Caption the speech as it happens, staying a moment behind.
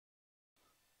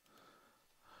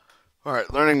All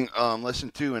right, learning lesson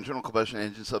 2, internal combustion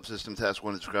engine subsystem. Task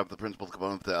 1, describe the principal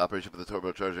component of the operation of the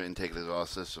turbocharger intake and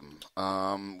exhaust system.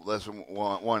 Lesson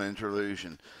 1,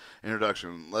 introduction.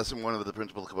 Lesson 1 of the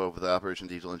principal component of the operation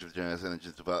diesel engine generation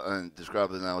engines and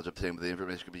describe the knowledge obtained with the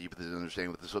information can be used with the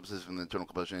understanding with the subsystem and the internal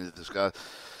combustion engine. Discuss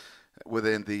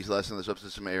within these lessons, the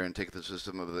subsystem air intake of the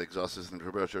system of the exhaust system, the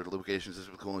turbocharger lubrication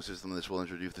system, the cooling system. This will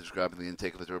introduce describing the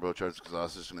intake of the turbocharger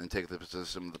exhaust system, intake of the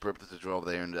system, the purpose to draw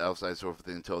the air into the outside source of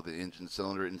the until the engine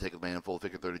cylinder, intake of manifold,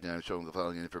 figure 39 showing the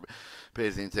following information.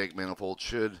 The intake manifold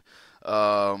should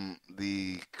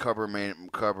the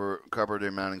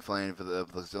carburetor mounting flame for the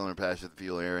cylinder patch of the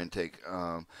fuel air intake.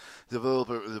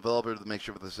 Developer to make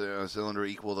sure that the cylinder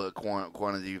equal the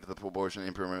quantity of the proportion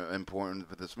important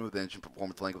for the smooth engine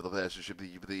performance length of the passenger should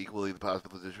be equally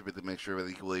possible to distribute the mixture of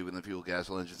equally when the fuel gas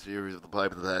engine series of the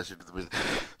pipe of the passenger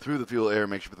through the fuel air.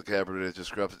 Make sure that the carburetor is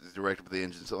directed with the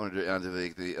engine cylinder onto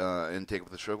the intake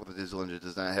of the stroke. With the diesel engine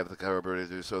does not have the carburetor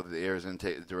do so that the air is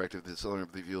directed to the cylinder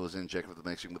of the fuel is injected with the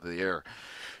mixing with the air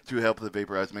to help the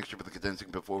vaporized mixture with the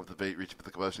condensing before the vapor reaches the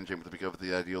combustion chamber. To become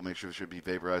the ideal mixture should be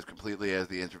vaporized completely as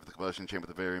the entry of the combustion chamber.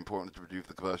 The very important to reduce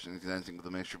the combustion and condensing with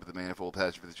the mixture with the manifold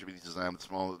patch should be designed with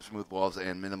small, smooth walls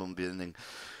and minimum bending.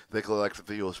 They collect the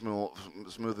fuel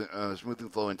smoothing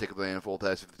flow and take the manifold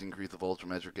patch to increase the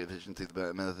volumetric efficiency.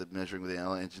 The method of measuring the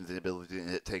engine's ability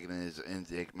to take in his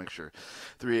intake mixture.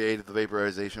 3 of the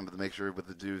vaporization of the mixture with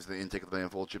the dues. The intake of the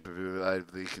manifold should provide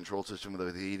the control system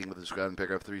with the heating with the described in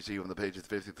paragraph 3C on the page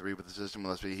 53 with the system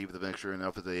must be heat with the mixture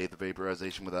enough for the aid the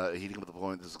vaporization without heating with the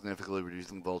point significantly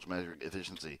reducing the volumetric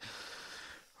efficiency.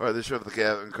 All right, this shows the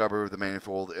carburetor of the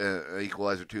manifold,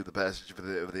 equalizer 2, the passage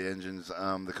of the engines,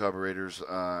 the carburetors,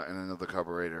 and another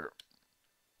carburetor.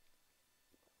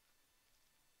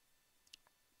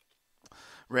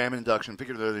 Ram induction,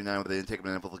 figure 39 with the intake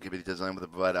manifold can be designed with the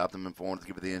provide optimum form to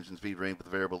give it the engine speed range with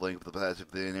the variable length with the passage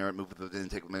of the inherent move with the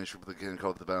intake manifold with the can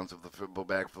call the balance of the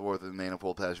back forth and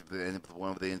manifold passage with the end of the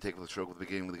one with the intake of the stroke with the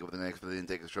beginning with the next for the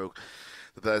intake of the stroke.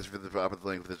 The passage for the proper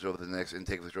length with the stroke with the next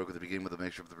intake of the stroke at the beginning with the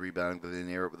mixture of the rebounding with the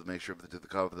inherent with the mixture of the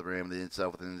cover of the ram the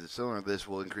itself within the cylinder. This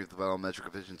will increase the volumetric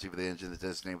efficiency of the engine. The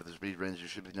designated with the speed range. You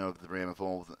should be noted that the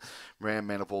ram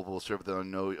manifold will serve the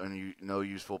no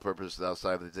useful purpose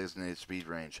outside of the designated speed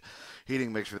range.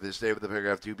 Heating mixture. This stay with the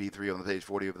paragraph 2B3 on the page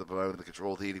 40 of the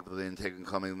controlled heating with the intake and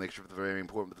coming mixture. The very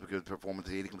important with the good performance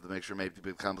heating with the mixture may be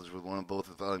accomplished with one of both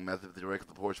the following methods. The direct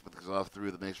proportion with the exhaust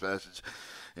through the mixed passage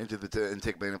into the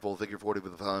intake manifold. Figure 40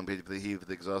 with the following page of the heat of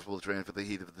the exhaust will transfer the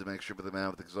heat of the mixture with the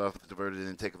amount of the exhaust with the diverted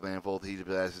intake of the manifold. Heat of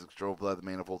the acid control by the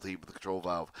manifold heat with the control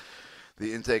valve.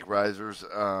 The intake risers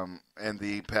and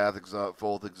the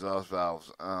fold exhaust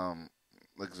valves.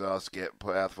 Exhaust get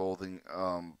path folded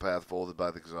by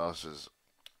the exhausts.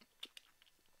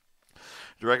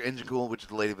 Direct engine coolant, which is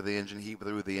related with the engine heat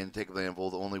through the intake of the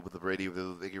manifold only with the radio of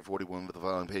the figure 41 with the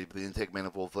following page. The intake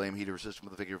manifold flame heater system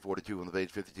with the figure 42 on the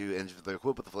page 52. Engines that are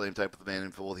equipped with the flame type of the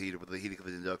manifold heater with the heating of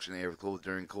the induction air cooled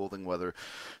during cooling weather,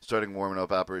 starting warming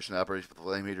up operation with the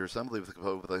flame heater assembly with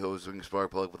the hosing spark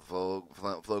plug with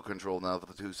the flow control now with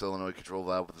the 2 solenoid control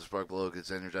valve with the spark plug gets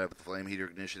energized with the flame heater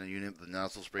ignition unit with the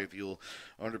nozzle spray fuel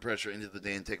under pressure into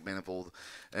the intake manifold.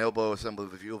 Elbow assembly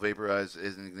with the fuel vaporized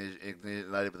is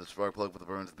ignited with the spark plug with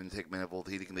the burns of the intake manifold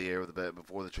heating the air with the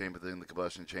before the chamber in the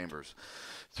combustion chambers.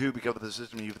 2. Because of the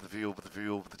system used with the fuel with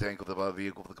the tank of the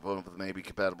vehicle with the component with may be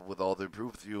compatible with all the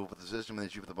improved fuel with the system and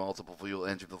issue with the multiple fuel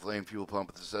engine with the flame fuel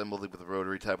pump with assembly with the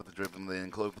rotary type of the driven the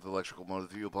enclosed with the electrical motor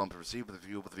fuel pump received with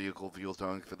the vehicle fuel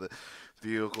tank for the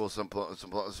vehicle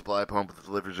supply pump with the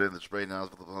delivery in the spray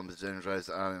nozzle with the pump is energized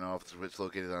on and off the switch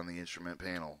located on the instrument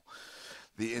panel.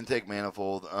 The intake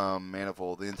manifold.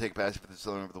 The intake passage for the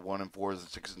cylinder with the 1 and 4s and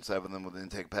 6 and 7, then with the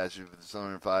intake passage for the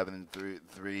cylinder 5 and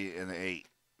 3 and 8.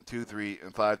 2, 3,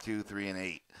 and 5, 2, 3, and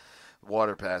 8.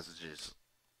 Water passages.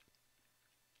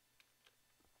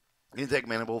 Intake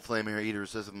manifold flame air heater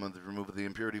system with the removal of the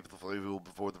impurity of the flame fuel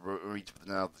before the reach of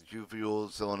the now the fuel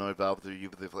solenoid valve through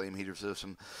the flame heater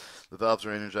system. The valves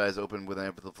are energized open with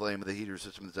the flame of the heater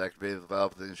system is activated. The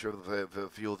valve to ensure the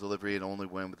fuel delivery and only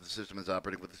when the system is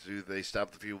operating with the they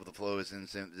stop the fuel with the flow is in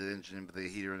the engine but the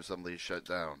heater assembly is shut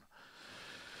down.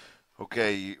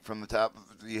 Okay, from the top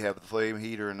you have the flame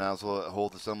heater and nozzle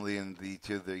hold assembly and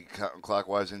to the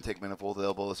clockwise intake manifold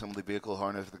elbow assembly vehicle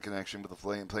harness the connection with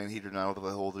the plane heater nozzle the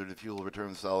holder to fuel return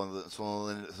the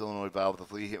solenoid valve with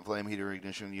the flame heater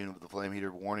ignition unit with the flame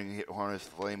heater warning harness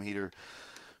the flame heater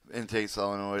intake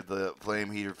solenoid, the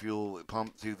flame heater fuel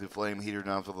pump to the flame heater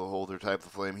nozzle, the holder type, the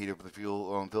flame heater for the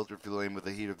fuel, filter flame with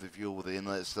the heater of the fuel with the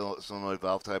inlet solenoid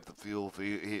valve type, the flame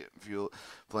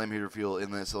heater fuel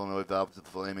inlet solenoid valve to the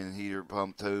flame and heater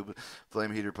pump tube,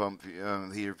 flame heater pump,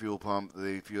 heater fuel pump,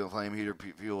 the flame heater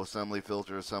fuel assembly,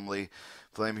 filter assembly,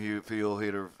 flame fuel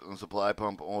heater supply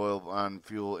pump, oil on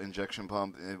fuel injection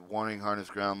pump, warning harness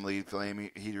ground lead, flame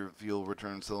heater fuel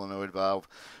return solenoid valve,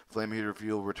 flame heater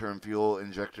fuel return fuel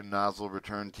injection nozzle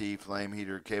return T, flame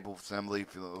heater cable assembly,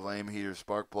 flame heater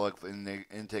spark plug,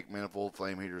 intake manifold,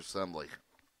 flame heater assembly.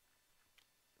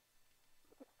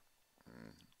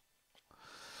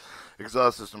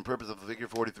 Exhaust system. Purpose of the figure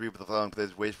 43 with the following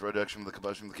plays waste production of the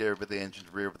combustion of the carrier with the engine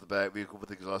to rear with the back vehicle with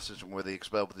the exhaust system where they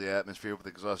expel with the atmosphere with the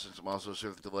exhaust system also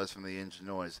serves to lessen the engine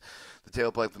noise. The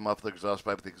tailpipe, the muffler, exhaust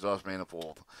pipe, the exhaust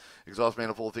manifold. Exhaust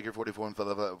manifold, figure 44 and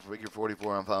figure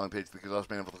 44 on following page. The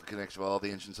exhaust manifold connects to all the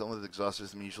engine cylinders. The exhaust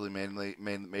system usually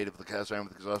made of the cast iron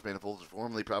with the exhaust manifold is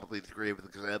formerly properly created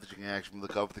with the salvaging action with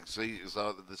the cover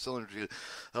the cylinder to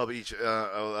help each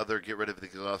other get rid of the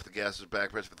exhaust. The gases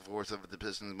back pressure with the force of the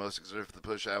piston most exert for the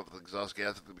push out with the exhaust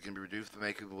gas can be reduced to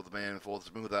make it with the manifold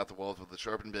smooth out the walls with the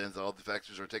sharpened bends. All the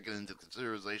factors are taken into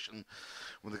consideration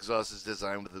when the exhaust is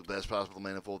designed with the best possible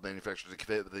manifold manufactured to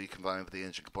fit with the combined with the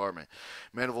engine compartment.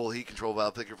 Manifold heat control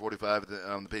valve, figure 45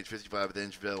 on page 55 of the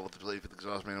engine valve to play for the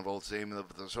exhaust manifold. Same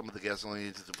some of the gasoline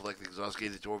needs to deflect the exhaust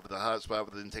gauge door with the hot spot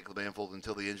with the intake of the manifold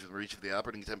until the engine reaches the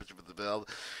operating temperature for the valve.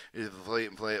 It is the plate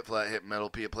and flat hip metal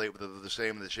P plate with the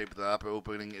same in the shape of the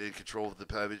opening. It controls the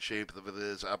pivot shape of it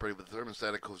is operated with the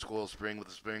thermostatic coil spring with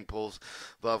the spring pulls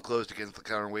valve closed against the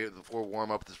counterweight with the floor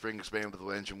warm up. The spring expands with the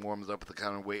engine warms up with the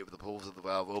counterweight with the pulls of the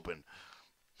valve open.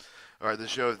 Alright,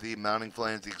 this shows the mounting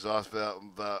flange, the exhaust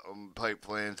pipe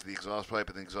flange, the exhaust pipe,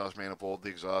 and the exhaust manifold. The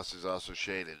exhaust is also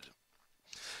shaded.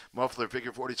 Muffler,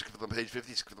 figure 46 from page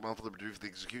 56 for the muffler produces the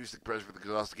acoustic pressure for the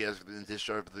exhaust gas for the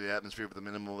discharge of the atmosphere with the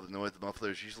minimum of the noise. The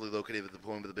muffler is usually located at the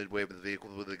point of the midway of the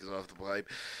vehicle with the exhaust pipe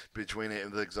between it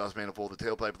and the exhaust manifold. The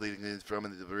tailpipe leading in from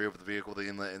the rear of the vehicle, the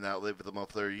inlet and outlet for the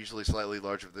muffler are usually slightly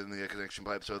larger than the connection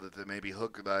pipe so that they may be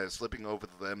hooked by slipping over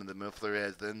them, and the muffler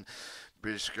has then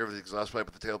British curve the exhaust pipe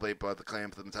with the tailpipe by the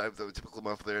clamp. The type of the typical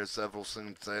muffler has several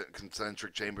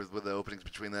concentric chambers with the openings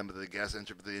between them, but the gas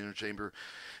entry for the inner chamber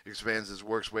expands as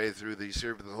works way through the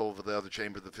serve of the hole of the other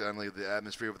chamber. Finally, the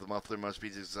atmosphere of the muffler must be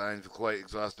designed with quiet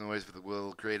exhaust noise that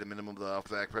will create a minimum of the off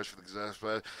back pressure for the exhaust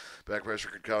pipe. Back pressure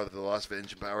could cause the loss of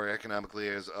engine power. Economically,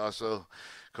 as also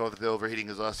called the overheating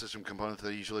exhaust system components that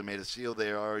are usually made of steel.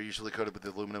 They are usually coated with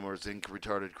aluminum or zinc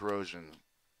retarded corrosion.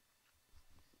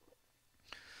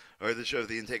 Alright, this shows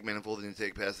the intake manifold and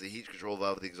intake past the heat control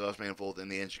valve of the exhaust manifold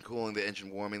and the engine cooling, the engine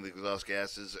warming, the exhaust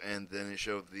gases, and then it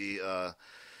showed the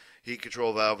heat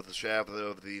control valve with the shaft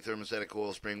of the thermostatic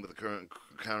coil spring with the current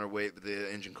counterweight with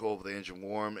the engine coil with the engine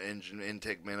warm, engine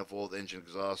intake manifold, engine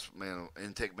exhaust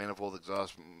intake manifold,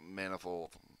 exhaust manifold.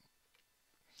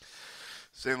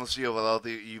 Stainless steel allowed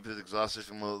the UV exhaust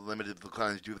system limited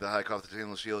declines due to the high cost of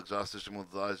stainless steel exhaust system will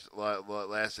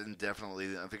last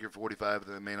indefinitely. On figure 45,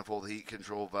 the manifold heat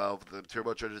control valve, the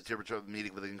turbocharger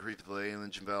meeting with increased delay in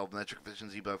engine valve metric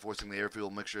efficiency by forcing the air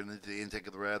fuel mixture into the intake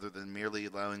of the rather than merely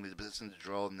allowing the piston to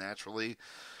draw naturally.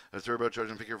 A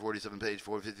turbocharger on figure 47, page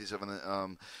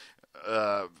 457,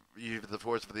 the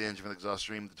force for the engine and the exhaust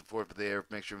stream, the force for the air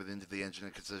mixture into the engine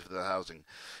and consists of the housing.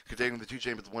 Containing the two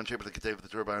chambers, one chamber that contains the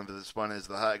turbine with the spun is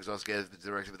the hot exhaust gas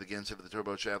directed with the against of the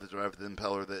turbo shaft, the drive the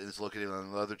impeller that is located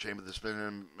on the other chamber. The spinner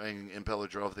and impeller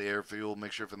draw the air fuel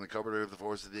mixture from the carburetor of the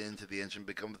force into the engine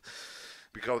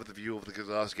because of the view of the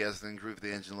exhaust gas and increase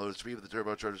the engine load speed with the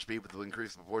turbocharger speed will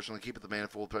increase proportionally. Keep the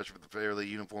manifold pressure with the fairly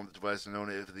uniform device known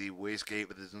as the wastegate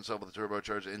with the installed with the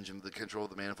turbocharger engine. The control of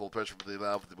the manifold pressure with the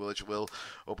valve which will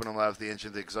open and allow the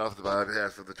engine to exhaust the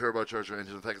bypass of the turbocharger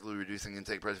engine, effectively reducing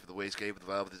intake pressure for the wastegate. With the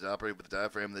valve is operated with the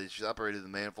diaphragm that is operated the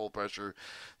manifold pressure.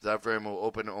 The diaphragm will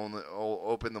open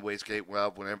the wastegate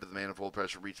valve whenever the manifold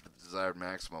pressure reaches the desired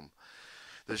maximum.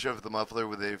 This shows the muffler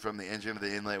from the engine with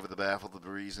the inlet with the baffle, the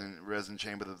resin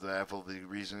chamber, the baffle, the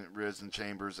resin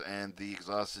chambers, and the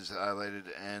exhaust is highlighted,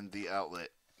 and the outlet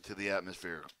to the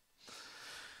atmosphere.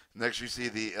 Next, you see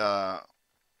the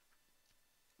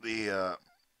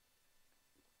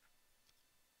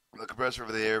compressor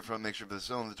for the air from mixture of the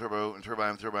cylinder, the turbo, and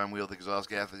turbine wheel, the exhaust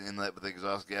gas, the inlet with the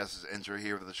exhaust gases enter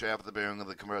here with the shaft of the bearing of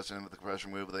the compressor and with the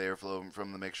compression wheel with the airflow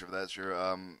from the mixture. That's your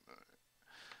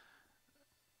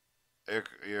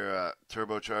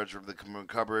turbocharger, the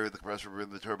carburetor, the compressor,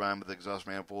 the turbine with the exhaust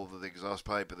manifold, the exhaust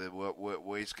pipe, the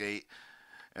wastegate,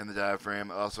 and the diaphragm.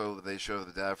 Also, they show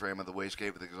the diaphragm of the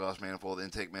wastegate with the exhaust manifold,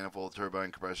 intake manifold,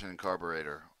 turbine, compression, and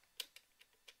carburetor.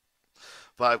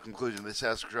 5. Conclusion. This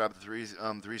task describes the three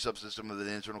subsystems of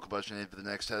the internal combustion engine. The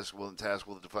next task will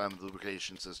define the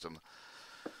lubrication system.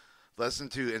 Lesson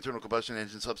 2, Internal Combustion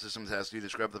Engine Subsystem Task 2,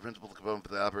 describe the principal component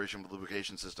for the operation of the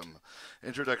lubrication system.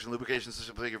 Introduction, lubrication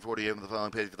system, figure 48 on the following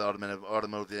page for the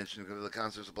automotive engine, the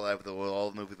constant supply with the oil,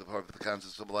 all moving the part for the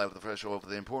constant supply with the fresh oil for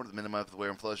the important, the minimize the wear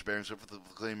and flush bearings, for the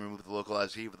clean, remove the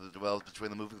localized heat with the developed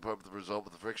between the moving part with the result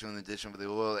with the friction in addition with the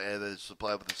oil, and the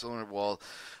supply with the cylinder wall,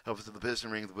 helps to the piston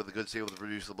ring with the good seal to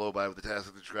reduce the blow by with the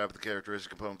task to describe the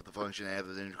characteristic component for the function of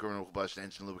the internal combustion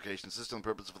engine lubrication system. The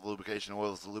purpose of the lubrication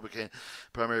oil is the lubricant,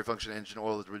 primary function engine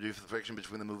oil is to reduce the friction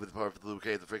between the moving part of the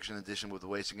lubricate, the friction in addition with the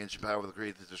wasting engine power to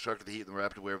create the destructive heat and the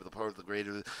rapid wear of the part of the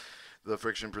greater the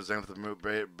friction present with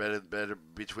the better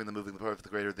between the moving part of the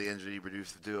greater the energy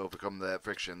reduced to overcome that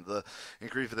friction. The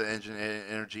increase of the engine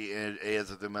energy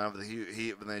adds the amount of the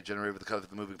heat when they generate with the cut of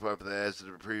the moving part, but that adds to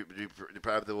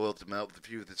deprive the oil to melt the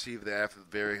fuel to achieve the after the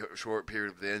very short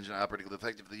period of the engine operating. The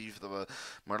effective the use of the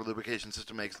modern lubrication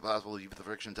system makes it possible to use the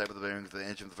friction type of the bearings of the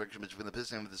engine, the friction between the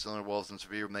piston and the cylinder walls and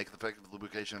severe make the effective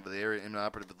lubrication of the area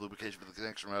inoperative lubrication for the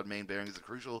connection rod main bearings is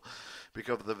crucial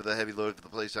because of the heavy load for the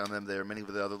place on them. There are many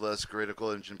of the other less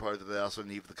critical engine parts that they also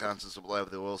need for the constant supply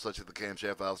of the oil, such as the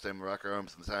camshaft, valve stem, rocker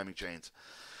arms, and the timing chains.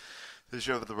 This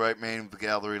shows the right main of the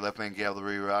gallery, left main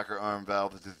gallery, rocker arm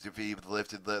valve to feed with the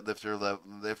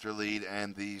lifter lead,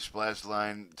 and the splash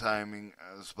line timing,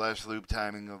 splash loop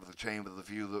timing of the chain with the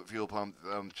fuel pump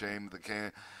chain,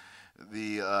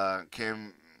 the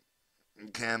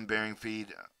cam bearing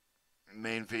feed,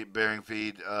 main feed bearing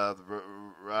feed, the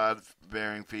rod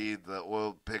bearing feed, the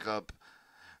oil pickup,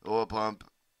 oil pump,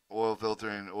 oil filter,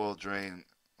 and oil drain,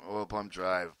 oil pump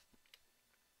drive.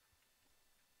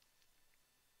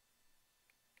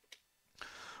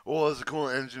 Oil as a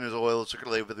coolant engine is oil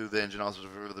circulated through the engine, also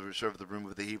serve the room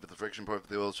with the heat with the friction part of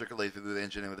the oil circulated through the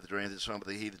engine and with the drains it's with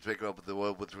the heat to pick up with the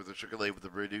oil with the circulate with the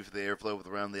reduce the airflow with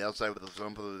around the outside with the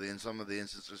some of the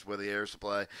instances where the air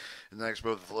supply is not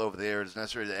exposed to the flow of the air. It is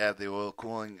necessary to add the oil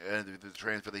cooling and to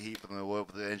transfer the heat from the oil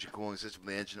with the engine cooling system.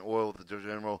 The engine oil, the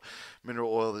general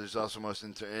mineral oil that is also most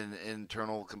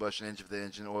internal combustion engine of the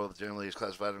engine oil that generally is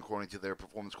classified according to their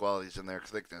performance qualities and their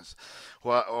thickness.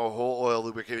 Whole oil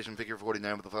lubrication figure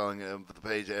 49 with the following of the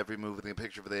page. Every move in the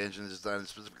picture for the engine is designed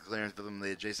specific clearance for them.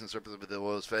 The adjacent surface of the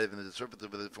oil is fed into the surface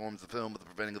of it forms the film with the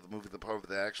preventing of the moving of the part of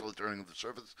the actual turning of the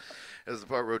surface. As the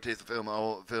part rotates, the film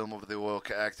over the oil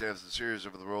acts as a series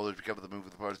of the rollers to cover the move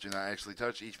of the parts do not actually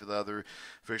touch each with the other.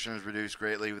 Friction is reduced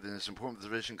greatly within this important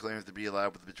sufficient clearance to be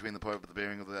allowed between the part of the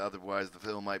bearing of the otherwise the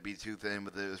film might be too thin,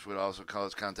 but this would also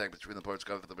cause contact between the parts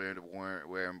covered for the bearing to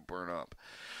wear and burn up.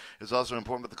 It's also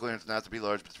important for the clearance not to be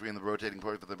large between the rotating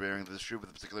parts of the bearing. This is true,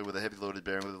 particularly with a heavy loaded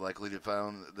bearing, with likely to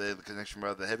find the connection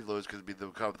rod. The heavy loads could be the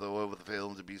cup of the oil with the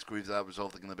film to be squeezed out,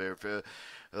 resulting in the bearing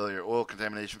failure. Oil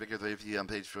contamination figure 350 on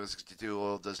page 462.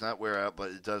 Oil does not wear out, but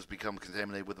it does become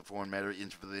contaminated with the foreign matter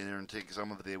into the inner intake.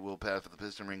 Some of it will pass for the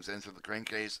piston rings enter the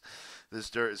crankcase. This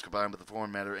dirt is combined with the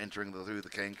foreign matter entering through the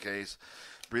crankcase.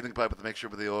 Breathing pipe with a mixture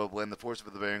with the oil blend the force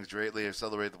of the bearings greatly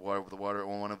accelerate the water with the water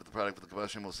or one of the product with the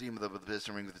combustion will seam with the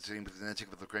piston ring with the steam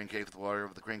kinetic with the crankcase with the water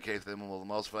of the crankcase then will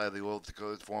emulsify the oil to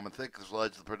form a thick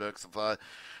sludge. The product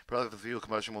of the fuel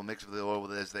combustion will mix with the oil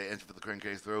as they enter the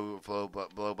crankcase flow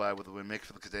blow by with the mix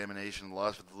with the contamination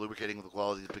loss with the lubricating with the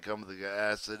qualities become the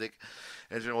acidic.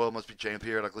 Engine oil must be changed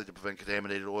periodically to prevent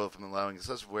contaminated oil from allowing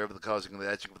excessive wear of the causing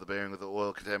the etching of the bearing with the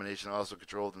oil contamination also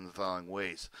controlled in the following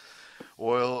ways.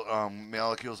 Oil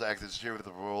molecules act as shear with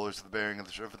the rollers to the bearing of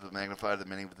the surface of the magnified, the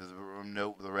many with the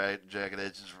note with the right jagged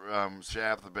edges,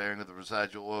 shaft the bearing of the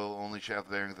residual oil, only shaft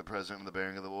the bearing of the present and the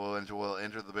bearing of the oil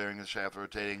enter the bearing of the shaft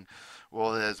rotating.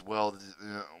 Oil has welded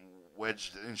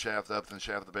wedged in shaft up, then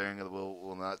shaft the bearing of the oil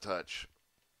will not touch.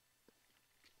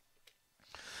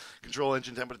 Control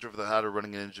engine temperature for the hotter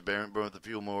running engine bearing burn with the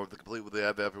fuel more the complete with the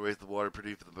evaporation of the water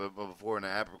produced before an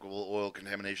applicable oil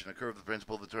contamination occur. The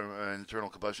principle of the internal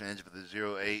combustion engine for the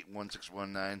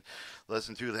 081619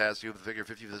 lesson 2 has to do with the figure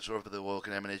 50 for the source of the oil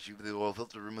contamination for the oil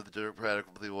filter remove the dirt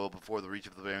product of the oil before the reach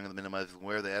of the bearing and the minimizing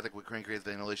wear. The adequate crankcase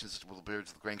ventilation system will appear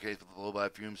to the crankcase with the low by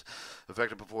fumes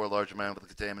affected before a large amount of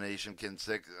the contamination can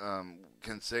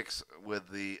six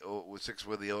with the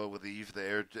oil with the use of the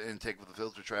air intake with the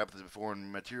filter trap the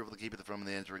foreign material to keep it from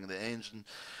the entering of the engine.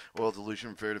 Oil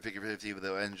dilution referred to figure 50 with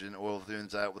the engine. Oil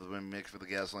thins out with when mixed with the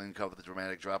gasoline cover the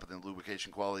dramatic drop in the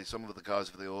lubrication quality. Some of the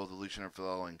causes of the oil dilution are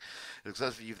following.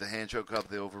 Excessive use of the hand choke cover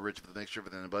the overrich with the mixture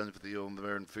with an abundance of the oil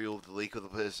and fuel with the leak of the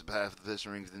piston path of the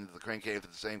piston rings into the crankcase.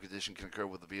 The same condition can occur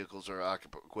with the vehicles are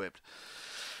equipped.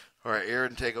 All right, air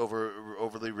intake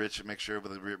overly rich mixture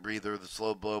with a breather, the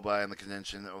slow blow by and the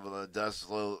condension over the dust,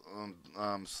 slow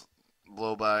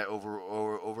blow-by,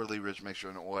 overly rich mixture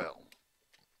in oil.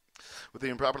 With the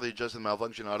improperly adjusted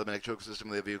malfunction automatic choke system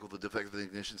of the vehicle, the defect of the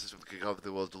ignition system can cause the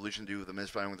oil's dilution due to the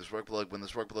misfiring with the spark plug. When the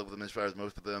spark plug with the misfires,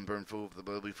 most of the unburned fuel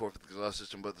will be forfeit the exhaust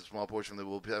system, but the small portion that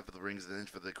will be for the rings of the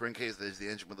engine. For the crankcase, that is the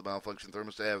engine with the malfunction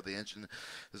thermostat of the engine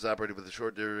is operated with the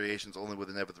short variations only with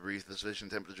enough of the breeze, the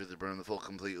sufficient temperature to burn the fuel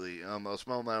completely. A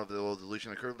small amount of the oil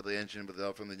dilution occurred with the engine,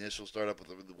 but from the initial startup with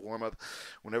the warm-up,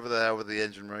 whenever the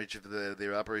engine reaches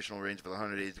the operational range of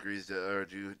 180 degrees or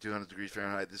 200 degrees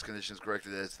Fahrenheit, this condition is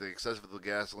corrected as the excessive of the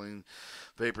gasoline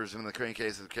vapors in the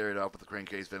crankcase is carried off with the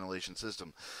crankcase ventilation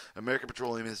system. American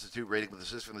Petroleum Institute rating with the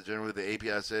system, generally the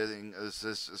API setting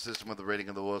system with the rating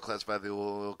of the oil classified the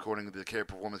oil according to the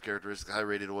performance characteristics.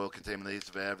 High-rated oil contaminates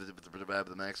to provide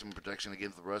the maximum protection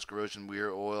against the rust, corrosion,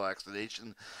 wear, oil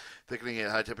oxidation, thickening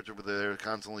at high temperature with their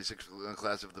constantly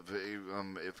class of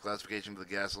the classification of the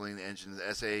gasoline engines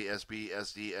SA, SP,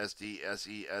 SD, SD,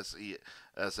 SE, SE,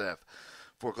 SF.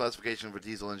 For classification for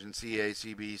diesel engine, CA,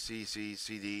 CB, CC,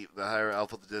 CD, the higher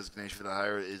alpha the designation for the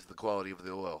higher is the quality of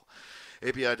the oil.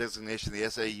 API designation, the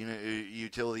SA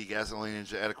utility gasoline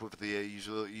engine adequate for the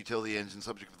utility engine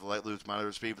subject to the light loose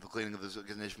moderate speed for the cleaning of the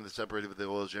condition with the separated with the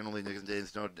oil generally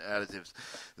contains no additives.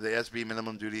 The SB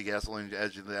minimum duty gasoline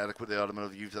engine the adequate the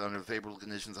automotive use under favorable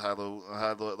conditions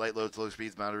light loads, low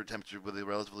speeds, moderate temperature with a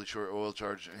relatively short oil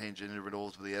charge change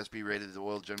intervals with the SB rated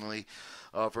oil generally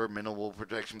offer minimal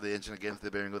protection for the engine against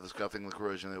the bearing with the scuffing, the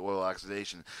corrosion, and the oil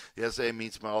oxidation. The SA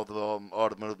meets all the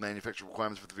automotive manufacturer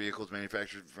requirements for the vehicles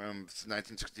manufactured from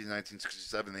 1960 to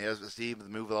 1967. The SD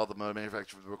move all the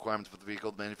manufacturer requirements for the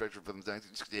vehicle manufactured from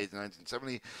 1968 to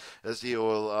 1970. SD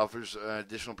oil offers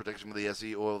additional protection with the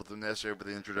SE oil necessary for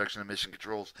the introduction of emission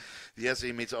controls. The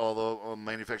SE meets all the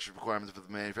manufacturer requirements for the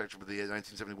manufacturer with the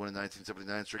 1971 and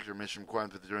 1979 stricter emission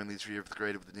requirements during these 3 years for the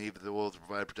creative with the need for the oil to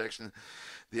provide protection.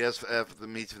 The SF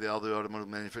meets all the automotive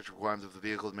manufacturer requirements of the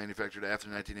vehicles manufactured after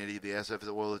 1980. The SF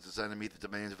oil is designed to meet the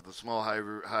demands of the small, high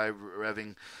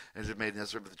revving engine made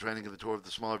necessary for the training of the torque of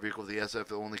the smaller vehicle. The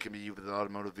SF only can be used with an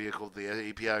automotive vehicle. The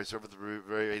API service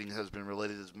rating has been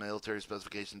related as military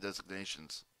specification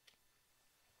designations.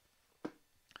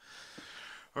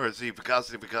 Alright, see,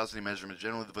 viscosity measurement.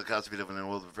 Generally, the viscosity of an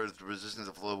oil refers to the resistance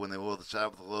of flow when the oil is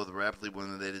hot with the flow rapidly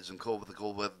when it is in cold with the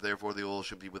cold weather. Therefore, the oil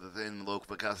should be with a thin, low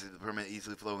viscosity to permit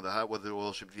easily flow with the hot weather. The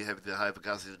oil should be heavy to high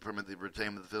viscosity to permit the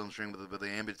retain with the film string with the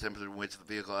ambient temperature in which the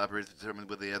vehicle operates determined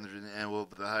with the engine and oil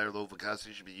with the higher low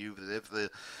viscosity should be used. If the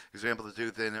example is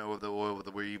too thin or the oil with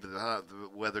the where the hot the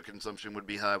weather consumption would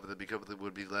be high with it because it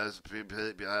would be less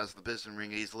the piston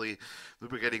ring easily.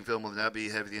 Lubricating film will not be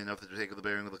heavy enough to take the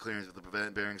bearing of the clearance of the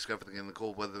prevent bearing scuffing in the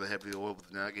cold weather. The heavy oil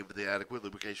would not give the adequate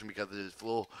lubrication because it is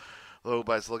full. Low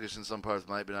by sluggish in some parts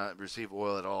might not receive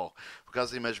oil at all.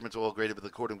 Viscosity measurements oil graded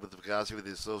according with the viscosity of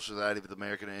the Society of the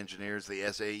American Engineers. The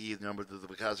SAE number of the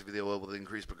viscosity of the oil will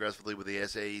increase progressively with the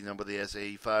SAE number. The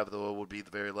SAE 5 of the oil would be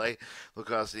the very light.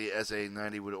 Viscosity SAE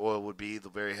 90 oil would be the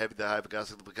very heavy. The high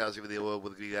viscosity of the oil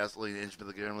with the gasoline engine for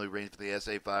the generally range for the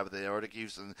SA 5 of the Arctic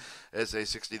use and SA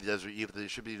 60 the desert use. They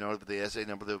should be noted with the SA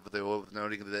number of the oil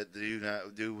noting that do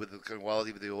not do with the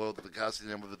quality of the oil. The viscosity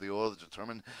number of the oil is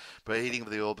determined by heating of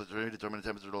the oil, but determine the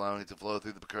temperature allowing it to flow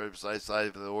through the precise side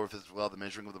of the orifice while the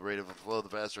measuring of the rate of flow. The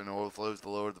faster an oil flows, the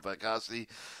lower the viscosity.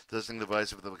 Testing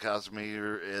device with the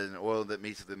viscometer and oil that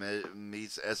meets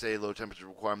SA low temperature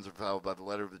requirements are followed by the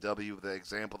letter of the W. The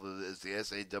example is the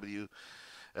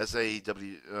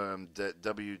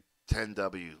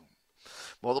W10W.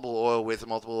 Multiple oil widths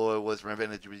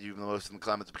prevented to be used the most in the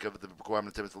climates because of the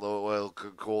requirement of low oil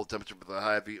cold temperature with a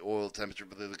high oil temperature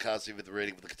with the viscosity with the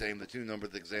rating with the contain the 2 number.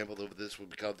 The example of this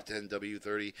would be called the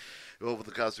 10W30. Oil with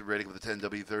the viscosity rating with the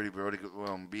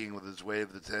 10W30 being with its weight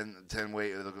of the 10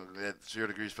 weight at 0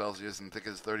 degrees Celsius and thick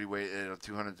as 30 weight at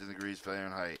 200 degrees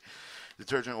Fahrenheit.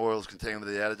 Detergent oils contain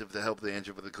the additive to help the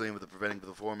engine with the clean with the preventing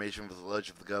the formation of the sludge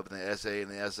of the gub. And the SA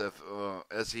and the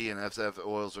SE and SF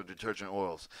oils are detergent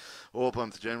oils. Oil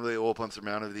pumps. Generally, oil pumps are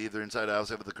mounted either inside or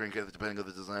outside with the crankcase depending on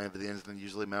the design of the engine,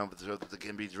 usually mounted so that they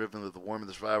can be driven with the worm of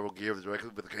the spiral gear directly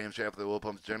with the camshaft of the oil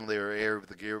pumps. Generally, are air with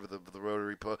the gear with the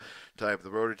rotary type. The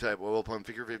rotary type oil pump,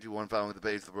 figure 51 following the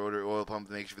page. The rotary oil pump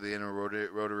makes for the inner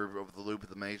rotor of the loop of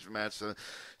the match.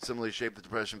 Similarly shaped the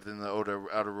depression within the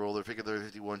outer roller. Figure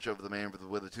 51 show for the main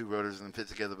with the 2 rotors and fit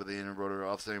together with the inner rotor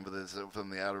offsetting from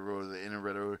the outer rotor. The inner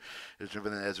rotor is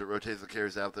driven as it rotates and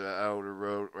carries out the outer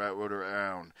rotor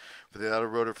around. For the outer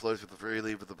rotor flows with the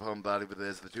freely with the pump body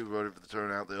as the 2 rotors turn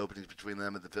out the openings between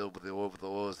them and the filled with the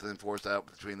oil is then forced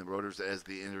out between the rotors as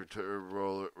the inner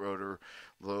rotor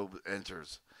lobe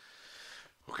enters.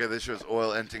 Okay, this shows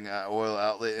oil entering oil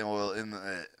outlet and oil in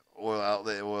the oil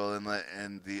outlet, oil inlet,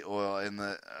 and the oil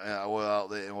inlet, oil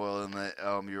outlet, and oil inlet.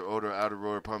 Your outer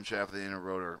rotor pump shaft, the inner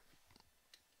rotor.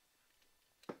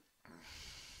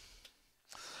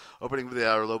 Opening for the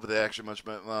outer lobe of the action, much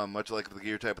like the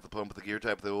gear type of the pump, with the gear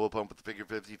type of the oil pump with the figure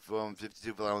 52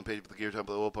 following page with the gear type of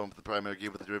the oil pump with the primary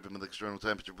gear with the driven with the external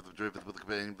temperature with the driven with the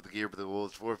companion with the gear with the oil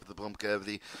is for the pump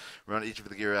cavity. Run each of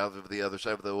the gear out of the other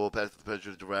side of the oil pass with the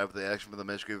pressure derived with the action from the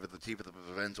mesh gear with the teeth with the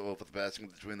prevents oil for the passing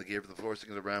between the gear with the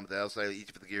forcing it around with the outside of each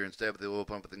of the gear and stab with the oil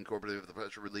pump with the incorporated with the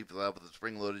pressure relief valve with the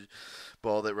spring loaded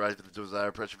ball that rises with the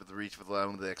desired pressure for the reach for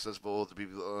allowing the accessible oil to be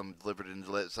delivered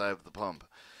into the side of the pump.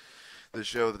 This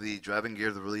shows the driving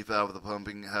gear, the relief valve, the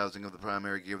pumping housing of the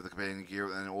primary gear with the companion gear,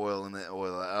 and oil in the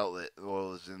oil outlet. The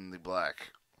oil is in the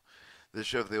black. This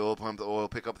shows the oil pump, the oil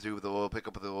pickup tube, the oil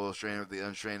pickup of the oil strainer, the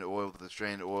unstrained oil with the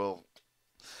strained oil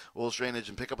strainage,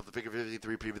 and pick up with the figure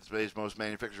 53 previous space. Most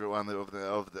manufacturers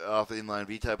off the inline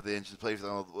V type of the engine placed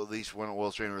on at least one oil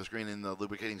strainer or screen in the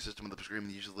lubricating system of the screen,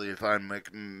 usually a fine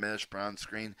mesh bronze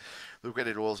screen.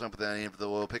 Lubricated oil sump with the end of the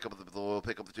oil pickup. The oil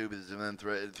pickup tube is then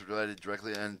threaded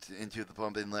directly into the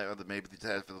pump inlet, or maybe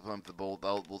detached for the pump. The bolt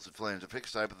bolted flange. A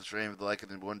fixed type of the strain with the like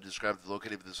and one described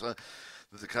located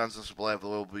with the constant supply of the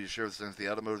oil will be assured since the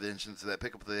automotive engines that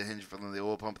pick up the hinge from the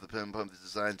oil pump. The pin pump is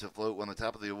designed to float on the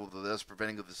top of the oil, thus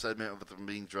preventing the sediment of it from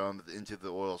being drawn into the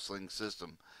oil sling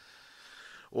system.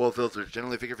 Oil filter.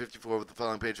 Generally, figure 54 with the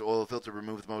following page. Oil filter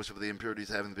removes most of the impurities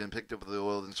having been picked up with the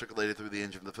oil and circulated through the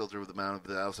engine. The filter with the mount of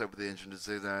the outside of the engine is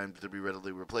designed to be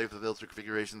readily replaced with filter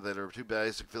configurations that are two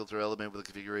basic filter element with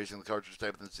the configuration of the cartridge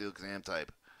type and the steel exam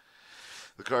type.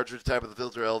 The cartridge type of the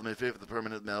filter element fit for the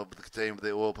permanent mount with the container with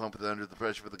the oil pump with under the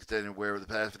pressure for the container where the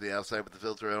pass for the outside with the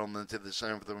filter element to the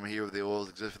center from here with the oils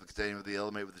exist for the container with the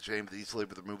element with the chain with the easily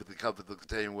with the remove with the cup of the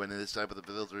container when this type of the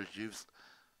filter is used.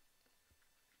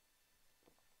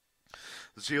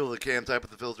 The seal of the cam type of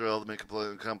the filter element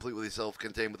completely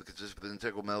self-contained with the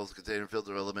integral metals container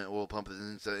filter element oil pump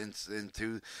into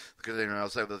the container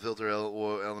outside of the filter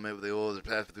oil element with the oil is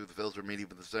passed through the filter medium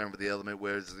with the center of the element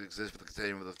where it exists for the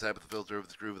container with the type of the filter of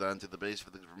the screw onto the base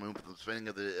for the removal of the spinning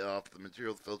of the off the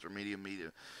material filter medium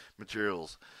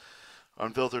materials.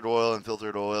 Unfiltered oil and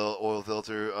filtered oil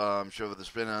filter show the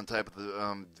spin on type of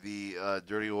the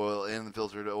dirty oil in the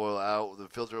filtered oil out, the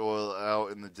filtered oil out,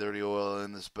 and the dirty oil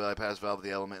in the bypass valve of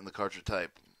the element in the cartridge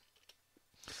type.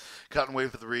 Cotton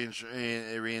wafer for the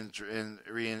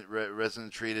resin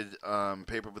treated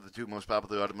paper with the two most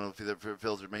popular automotive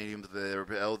filter mediums. They are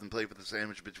held in place with the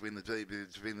sandwich between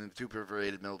the two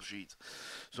perforated metal sheets.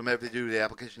 So maybe they do the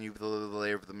application use the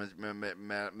layer of the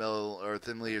metal or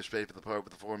thin layer space for the part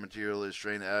with the foreign material is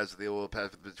strained as the oil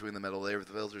passes between the metal layer of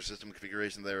the filter system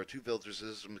configuration. There are two filter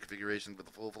system configurations with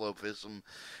the full flow system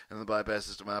and the bypass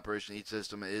system operation. Each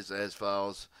system is as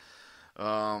follows.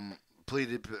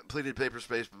 Pleated paper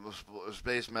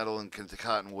space metal and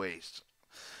cotton waste.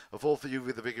 A full view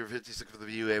with the figure 56 for the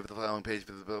view A with the following page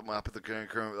for the map of the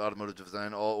current automotive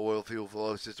design. All oil fuel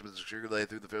flow system is circulated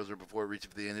through the filter before it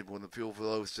reaches the engine. When the fuel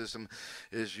flow system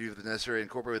is used, the necessary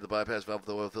incorporate the bypass valve of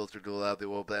the oil filter to allow the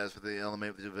oil pass for the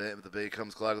element with the bay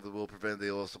comes clogged. That will prevent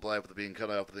the oil supply from being cut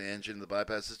off of the engine. The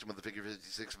bypass system of the figure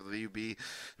 56 for the view B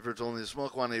diverts only a small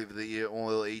quantity of the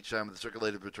oil each time the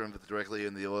circulated return directly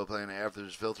in the oil pan after it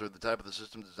is filtered. The type of the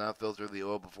system does not filter the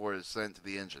oil before it is sent to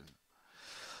the engine.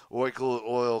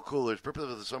 Oil coolers.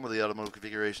 Purpose of some of the automotive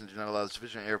configurations do not allow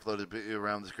sufficient airflow to be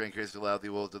around the crankcase to allow the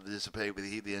oil to dissipate with the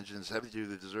heat. The engine is heavy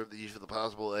duty to deserve the use of the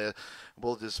possible air.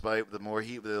 Despite the more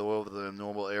heat the oil the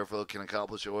normal airflow can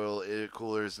accomplish, oil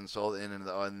coolers installed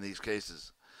in these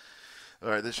cases.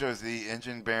 Alright, this shows the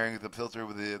engine bearing, the filter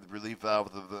with the relief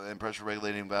valve and pressure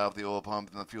regulating valve, the oil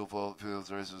pump, and the fuel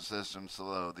filter system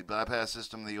below. The bypass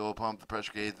system, the oil pump, the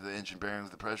pressure gauge, the engine bearings,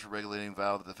 the pressure regulating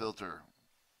valve, the filter.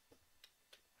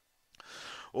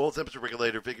 Oil temperature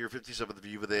regulator, figure 57 of the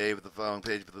view with the A with the following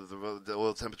page. The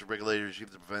oil temperature regulator is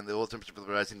used to prevent the oil temperature from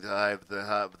rising to high, with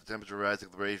the temperature rising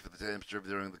to the range for the temperature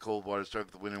during the cold water start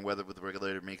with the winter weather with the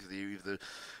regulator makes the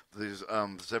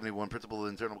 71 principle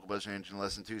internal combustion engine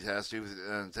lesson 2 task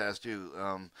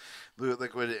 2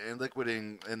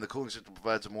 liquiding in the cooling system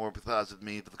provides a more positive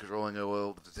means for the controlling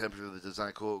oil with the temperature that does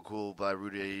not cool by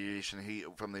radiation heat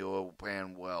from the oil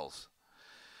pan wells.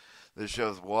 This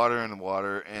shows water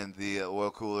and the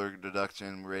oil cooler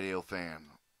deduction radial fan.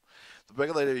 The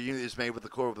regulator unit is made with the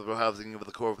core of the housing of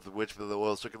the core with which the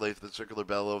oil circulates the circular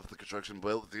bellow of the construction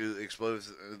built to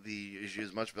expose the issue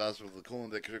as much as possible. The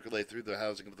coolant that circulates through the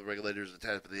housing of the regulator is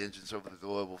attached to the engine so that the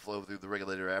oil will flow through the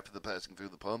regulator after the passing through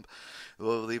the pump. The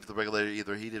oil will leave the regulator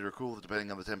either heated or cooled depending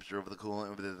on the temperature of the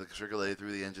coolant that circulated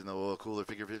through the engine. The oil cooler,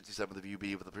 figure 57 of the UB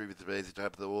with the previous basic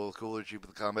type of the oil cooler tube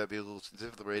of the combat vehicle consists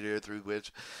of the radiator through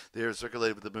which the air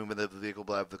circulated with the movement of the vehicle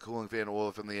by the cooling fan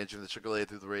oil from the engine that circulated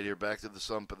through the radiator back to the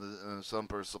sump and the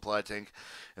sump or supply tank.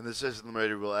 And the system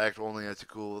radiator will act only to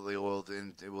cool the oil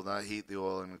and it will not heat the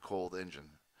oil in a cold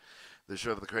engine. The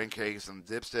show of the crankcase and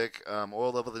the dipstick.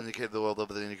 Oil level indicator. The oil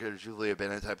level indicator is usually a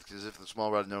banded type because if the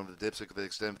small rod known of the dipstick that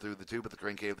extend through the tube of the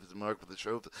crankcase is marked with the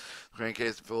show of the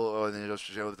crankcase full oil and the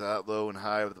show of the top, low, and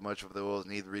high of the much of the oil is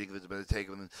needed. The reading of it is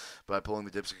taken by pulling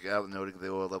the dipstick out and noting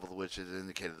the oil level which is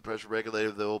indicated. The pressure regulator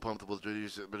of the oil pump will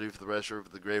reduce the pressure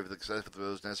of the grave of the excess of the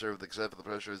oil is necessary. If the excess of the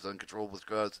pressure is uncontrollable, which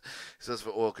causes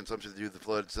excessive oil consumption due to the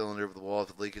flooded cylinder of the wall. If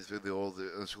it leaks through the oil,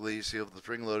 the squeeze seal of the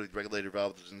spring-loaded regulator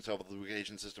valve is installed with the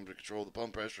lubrication system to control the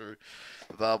pump pressure.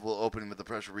 The valve will open with the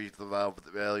pressure reach the valve with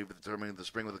the value of determining the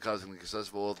spring with the causing the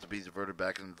excessive oil to be diverted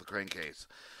back into the crankcase.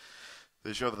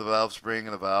 They show the valve spring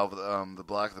and the valve, the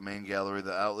block, the main gallery,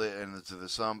 the outlet, and to the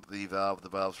sump, the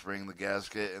valve spring, the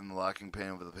gasket, and the locking pin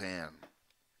over the pan.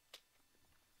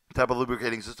 Type of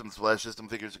lubricating system, the splash system,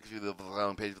 figures the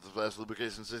following page of the splash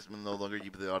lubrication system, no longer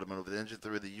use the automotive engine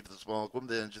through the use of the small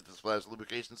equipment engine, the splash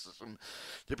lubrication system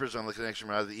dippers on the connection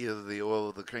rod, either the oil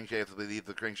of the crankshaft, will leave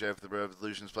the crankshaft, the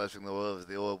revolution splashing the oil as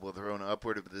the oil will thrown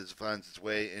upward if it finds its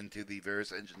way into the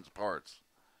various engine's parts.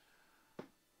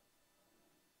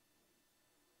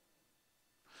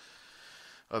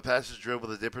 A passage drilled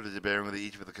with a dipper to the bearing with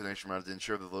each of the connection rods to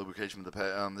ensure the lubrication of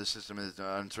the this system is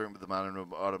uncertain with the modern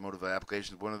automotive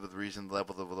applications. One of the reasons the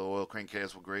level of the oil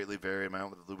crankcase will greatly vary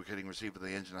amount with the lubricating received with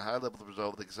the engine. A high level will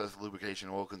result with excessive lubrication,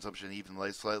 oil consumption, even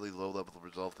slightly low level will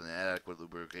result in inadequate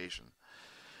lubrication.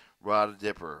 Rod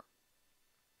dipper.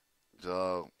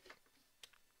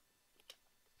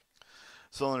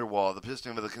 Cylinder wall, the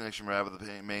piston with the connection rod with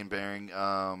the main bearing,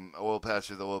 oil patch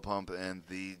to the oil pump, and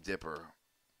the dipper.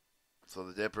 So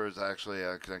the dipper is actually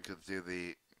connected to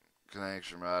the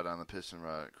connection rod on the piston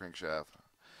rod crankshaft.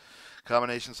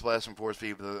 Combination splash and force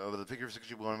feed over the figure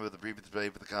 61 with the previous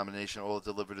debate with the combination oil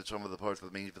delivered to some of the parts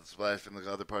of the main for the splash and the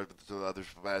other part to the other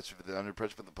splash for the under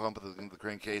pressure for the pump of the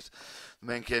crankcase. The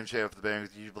main camshaft of the bearing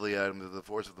is usually item to the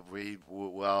force of the feed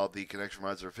while the connection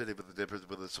rods are fitted with the dippers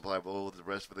with a supply of oil with the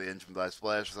rest for the engine by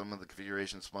splash. Some of the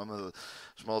configurations, some of the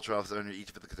small troughs under each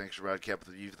of the connection rod kept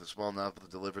with the use of the small nozzle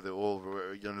to deliver the oil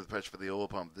under the pressure for the oil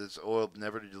pump. This oil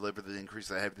never to deliver the increase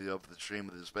the heavy of the stream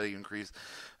with a steady increase,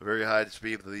 a very high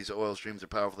speed of these oil streams are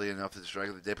powerfully enough to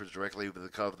strike the dippers directly with the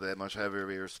cover that much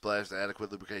heavier splash, the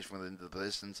adequate lubrication within the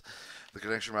pistons. The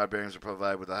connection rod bearings are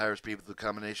provided with a higher speed with the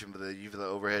combination with the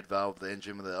overhead valve of the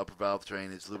engine with the upper valve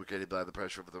train is lubricated by the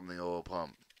pressure from the oil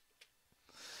pump.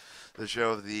 The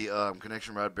show of the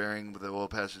connection rod bearing with the oil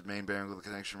passage main bearing with the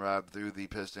connection rod through the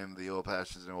piston, the oil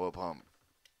passage, and oil pump.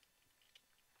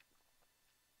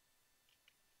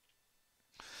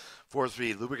 Force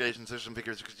feed lubrication system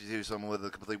figure 62. Some with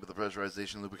complete with the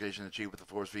pressurization lubrication achieved with the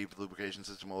force feed lubrication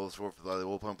system oil is for the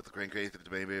oil pump with the crankcase with the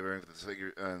main bearing with the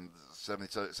figure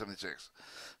 76.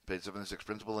 Page 76.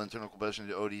 Principal internal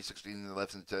combustion OD 16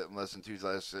 less than 2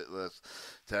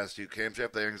 task 2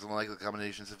 camshaft bearings unlike the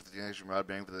combination system with the connection rod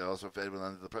bearing, but they also fed with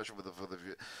under the pressure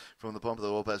from the pump of the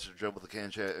oil passage drill with the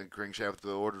crankshaft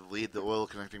the order to lead the oil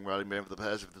connecting rod bearing with the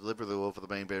passive to deliver the oil for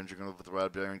the main bearing journal with the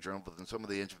rod bearing journal within some of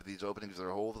the inch of these openings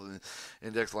are holes in the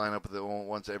index line up with the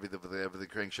once every the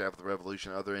crankshaft of the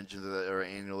revolution. Other engines that are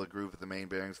annual groove with the main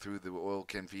bearings through the oil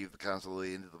can feed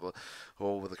constantly into the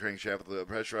hole with the crankshaft. The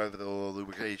pressure of the oil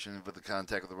lubrication with the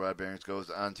contact with the rod bearings goes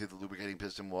onto the lubricating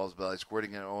piston walls by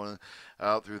squirting it on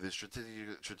out through the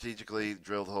strategically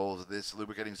drilled holes. This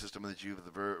lubricating system is used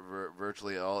with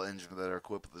virtually all engines that are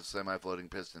equipped with the semi-floating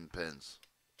piston pins.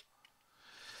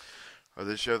 Or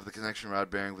this shows the connection rod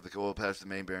bearing with the oil pass to the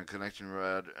main bearing, connection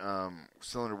rod,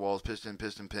 cylinder walls, piston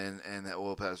pin, and the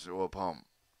oil pass to the oil pump.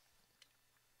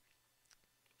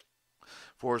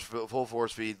 Full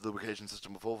force feed lubrication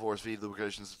system. Full force feed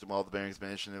lubrication system. All the bearings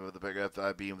mentioned in the paragraph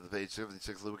IB of the page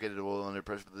 76. Lubricated oil under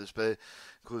pressure for the display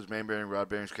includes main bearing, rod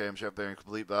bearings, camshaft bearing,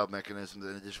 complete valve mechanisms.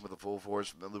 In addition, with a full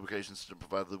force lubrication system,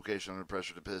 provide lubrication under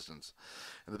pressure to pistons.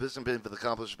 And the piston pin is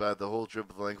accomplished by the whole trip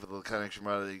of the length of the connection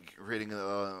rod, creating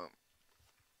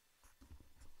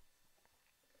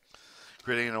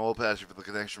creating an oil passage for the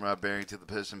connection rod bearing to the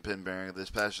piston pin bearing. This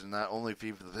passage not only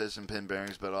feed for the piston pin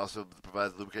bearings, but also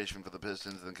provides lubrication for the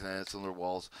pistons and kinetic cylinder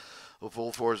walls. A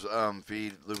full force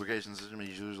feed lubrication system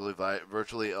is usually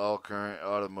virtually all current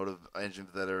automotive engines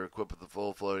that are equipped with the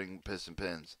full floating piston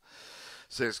pins.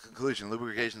 6. Conclusion.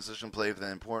 Lubrication system play an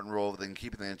important role in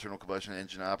keeping the internal combustion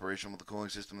engine operational with the cooling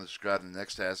system described in the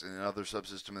next task and another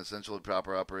subsystem essentially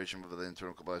proper operation of the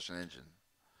internal combustion engine.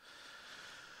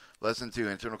 Lesson 2,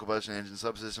 Internal Combustion Engine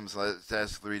Subsystems.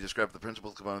 Task 3, describe the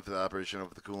principal component for the operation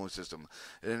of the cooling system.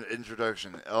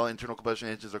 Introduction. All internal combustion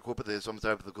engines are equipped with some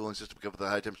type of the cooling system because of the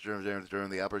high temperature during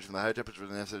the operation. The high temperature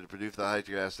is necessary to produce the high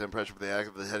gas temperature for the act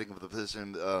of the heading of the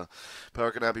piston.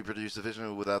 Power cannot be produced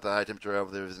sufficiently without the high temperature.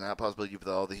 However, it is not possible to use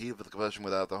all the heat of the combustion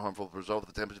without the harmful result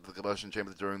of the temperature of the combustion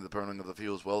chamber during the burning of the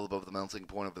fuel is well above the melting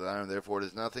point of the iron. Therefore, it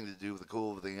has nothing to do with the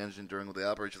cool of the engine during the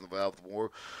operation of the valve. The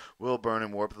war will burn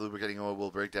and warp. The lubricating oil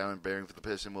will break down and bearing for the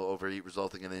piston will overheat,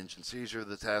 resulting in engine seizure.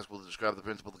 The task will describe the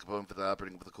principal component for the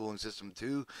operating of the cooling system.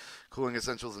 2. Cooling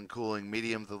essentials and cooling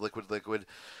medium. The liquid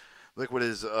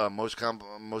is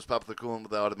most popular coolant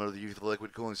with the automotive use of the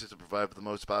liquid cooling system provides the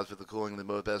most positive the cooling, the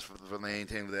most best for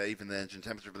maintaining even the engine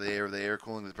temperature for the air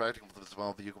cooling is practical for the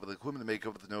small vehicle with the equipment to make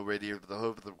up with no radiator for the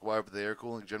hood for the required for the air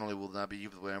cooling generally will not be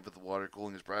used whenever the water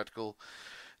cooling is practical.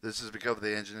 This is because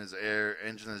the engine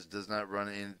does not run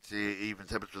into even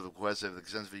temperature requested. The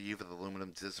extensive use of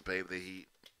aluminum to dissipate the heat.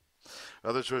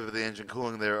 Other sources of the engine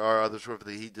cooling. There are other sources of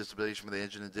the heat dissipation from the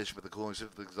engine in addition to the cooling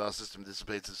system. The exhaust system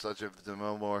dissipates as such if the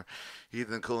more heat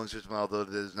than the cooling system, although it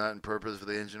is not in purpose for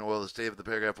the engine oil. The state of the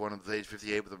paragraph 1 of page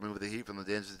 58 with the remove of the heat from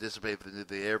the engine to dissipate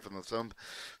the air from the sump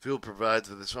fuel provides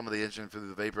for the sum of the engine through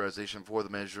the vaporization for the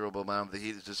measurable amount of the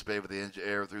heat is dissipated with the engine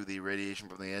air through the radiation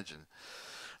from the engine.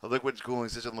 A liquid cooling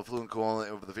system, the fluid cooling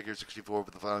over the figure 64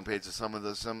 with the following page. A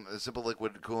simple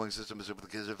liquid cooling system is with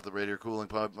the radiator cooling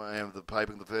pump and the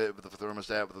piping with the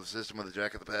thermostat with the system with the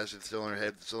jacket, the passage, the cylinder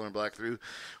head, the cylinder block through,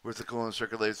 where the coolant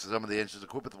circulates to some of the engines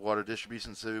equipped with the water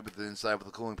distribution tube with the inside with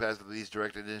the cooling pass with these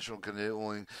directed additional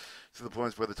cooling to the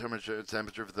points where the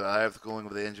temperature for the high of the cooling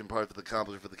of the engine part for the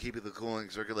compressor for the keeping the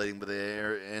cooling circulating with the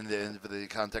air and the end for the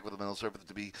contact with the metal surface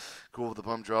to be cool with the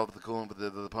pump draw with the coolant with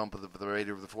the pump with the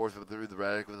radiator with the force through the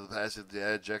radiator with the passage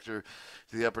the ejector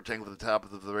to the upper tank with the top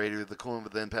of the radiator. The coolant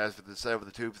would then pass for the side of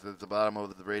the tube to the bottom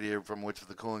of the radiator from which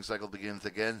the cooling cycle begins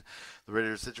again. The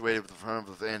radiator is situated with the front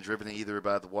of the fan driven either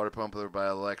by the water pump or by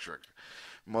electric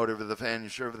motor of the fan.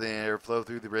 Ensure the air flow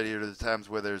through the radiator at the times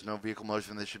where there is no vehicle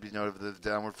motion. This should be noted for the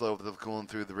downward flow of the coolant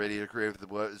through the radiator created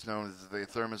what is known as the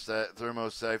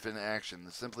thermosiphon action.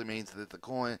 This simply means that the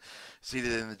coolant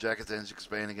seated in the jacket ends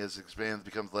expanding as it expands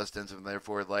becomes less dense and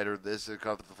therefore lighter. This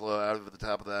causes the flow out of the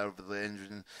top of the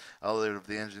engine, out of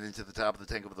the engine into the top of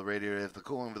the tank of the radiator. If the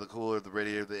coolant with the cooler of the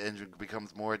radiator, the engine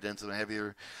becomes more dense and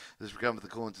heavier. This becomes the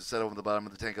coolant to settle in the bottom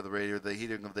of the tank of the radiator. The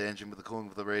heating of the engine with the cooling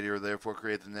of the radiator therefore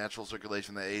creates a natural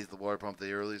circulation that aids the water pump.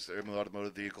 The earliest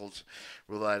automotive vehicles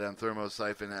relied on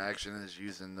thermosiphon action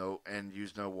and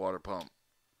use no water pump.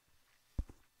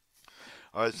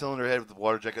 Alright, cylinder head with the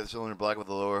water jacket, the cylinder block with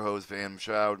the lower hose, fan,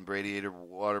 shroud, and radiator,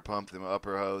 water pump, the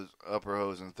upper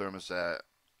hose, and thermostat.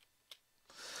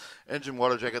 Engine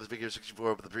water jacket, the figure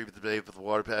 64 with the previous debate with the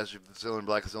water passage with the cylinder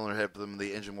block, the cylinder head with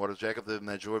the engine water jacket, the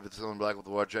majority with the cylinder block with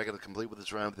the water jacket, complete with the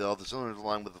surround with all the cylinders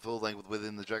along with the full length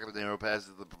within the jacket, the narrow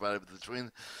passage provided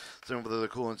between cylinder with the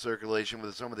coolant circulation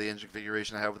with some of the engine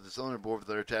configuration. However, the cylinder bore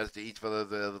that are attached to each other,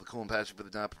 the coolant passage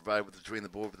but not provided with between the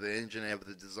board with the engine and with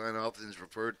the design often is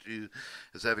referred to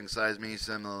as having size mini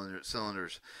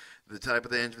cylinders. The type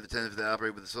of the engine, the tendency to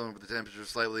operate with the cylinder with the temperature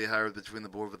slightly higher between the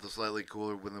board with the slightly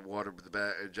cooler when the water with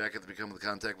the jacket to become with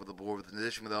contact with the board. With in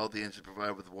addition with all the engines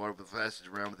provided with the water with the passage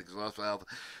around with the exhaust valve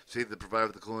seat that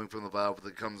provided with the cooling from the valve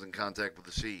that comes in contact with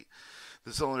the seat.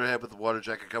 The cylinder head with the water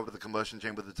jacket covered the combustion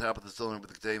chamber at the top of the cylinder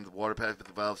with containing the water pass with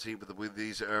the valve seat with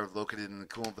these are located in the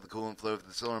coolant for the coolant flow with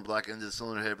the cylinder block into the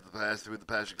cylinder head with the pass through the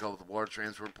passage called the water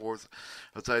transfer ports.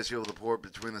 A tight seal with the port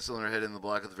between the cylinder head and the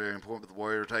block is very important with the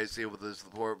watertight seal with this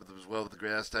the port as well with the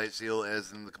gas tight seal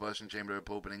as in the combustion chamber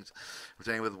openings.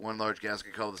 Retaining with one large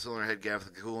gasket called the cylinder head gap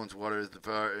with the coolant water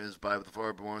is by with the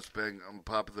far more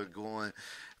popular coolant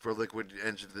for a liquid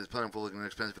engine that is plentiful and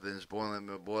expensive than its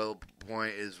boil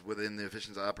point is within the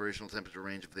efficient operational temperature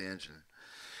range of the engine.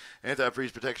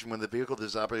 Antifreeze protection when the vehicle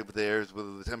is operated with the air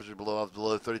with the temperature below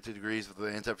 32 degrees with the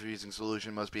antifreezing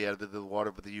solution must be added to the water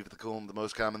with the U with the coolant. The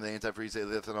most common the antifreeze is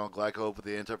ethanol glycol with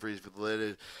the antifreeze with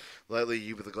the lightly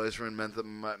U with the glycerin, methyl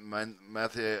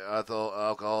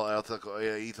alcohol,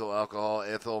 ethyl alcohol,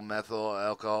 ethyl methyl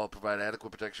alcohol provide adequate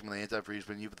protection when the antifreeze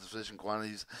when used with sufficient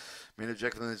quantities.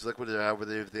 Injecting this liquid,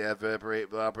 however, if they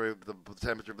operate the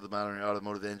temperature of the modern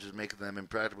automotive engines, making them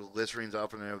impractical. Glycerines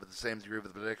often have the same degree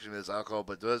of protection as alcohol,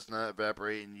 but does not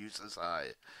evaporate and use as high.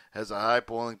 Has a high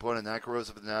boiling point and not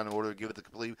corrosive enough in order to give it the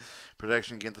complete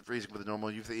protection against the freezing with the normal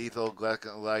ethyl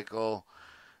glycol,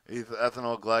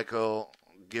 ethanol glycol.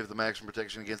 Give the maximum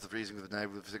protection against the freezing with a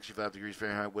negative 65 degrees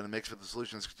Fahrenheit. When mixed with the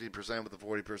solution, 60% with the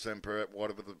 40% per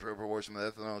water with the proportion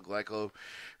of ethanol glycol.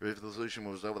 If the solution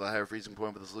was over the higher freezing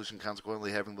point, with the solution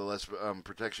consequently having the less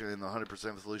protection in the 100%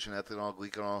 of the solution, ethanol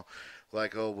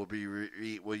glycol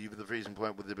will use the freezing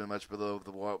point would have been much below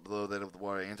that of the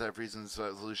water. Anti-freezing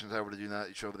solutions, however, do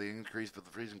not show the increase with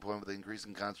the freezing point with the increase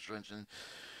in concentration.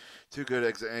 Two good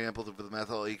examples of the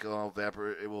methyl alcohol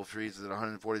vapor, it will freeze at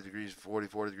 140 degrees,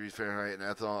 44 degrees Fahrenheit, and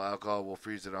ethanol alcohol will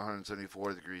freeze at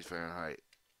 174 degrees Fahrenheit.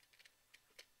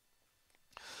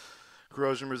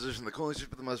 Corrosion resistant. The cooling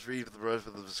system must freeze with the rust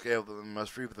with the scale.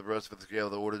 Must freeze with the rust with the scale.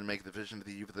 In order to make it efficient,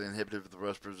 the inhibitor of the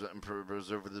rust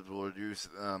preservatives will reduce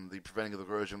the preventing of the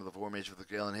corrosion of the formation of the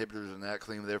scale. Inhibitors are not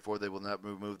clean, therefore they will not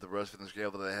remove the rust from the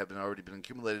scale, but they have already been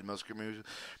accumulated. Most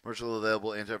commercially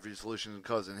available antifreeze solutions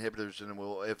cause inhibitors, and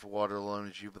will, if water alone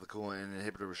is used with the coolant, an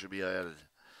inhibitor should be added.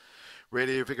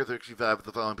 Radiator figure 65 with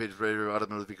the following page. Radiator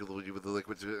automotive vehicle with the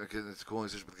liquid cooling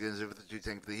system begins with the two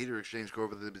tanks. The heater exchange core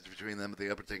between them.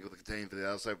 The upper tank with the contained for the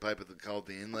outside pipe called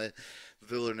the inlet. The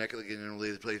filler neck generally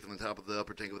is placed on the top of the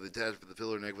upper tank with attached with the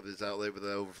filler neck with its outlet with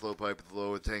the overflow pipe with the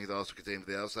lower tank is also contained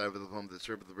for the outside of the pump that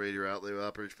serves the radiator outlet.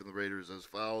 Operation from the radiator is as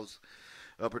follows.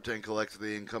 Upper tank collects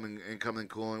the incoming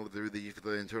coolant through the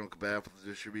internal capacitor that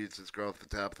distributes its growth to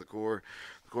the top of the core.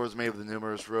 The core is made with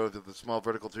numerous rows of the small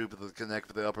vertical tube that connect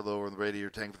with the upper lower and the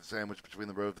radiator tank with the sandwich between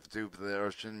the rows of the tube. There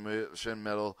are sheet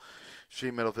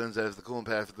metal fins as the coolant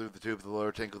passes through the tube of the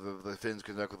lower tank with the fins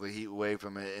conduct with the heat away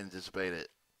from it and dissipate it.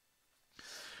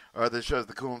 This shows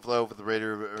the coolant flow for the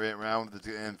radiator around the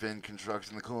fin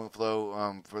construction. The coolant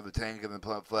flow for the tank and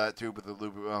the flat tube with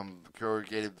the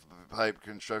corrugated pipe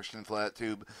construction, flat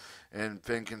tube, and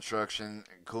fin construction,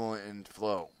 coolant and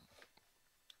flow.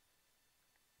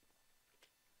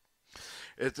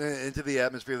 It's into the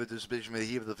atmosphere, the dissipation of the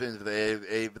heat of the fins with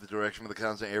the direction of the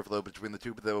constant airflow between the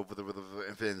tube with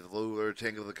the fins. The lower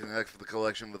tank of the connects with the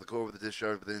collection with the core with the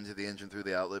discharge into the engine through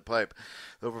the outlet pipe.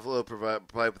 The overflow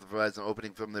pipe provides an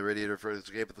opening from the radiator for the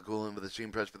escape of the coolant with the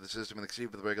steam pressure for the system and the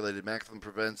exceed with the regulated maximum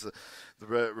prevents the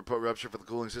rupture for the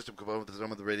cooling system component with the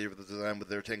dome of the radiator with the design with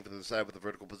their tank for the side with the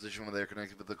vertical position when they are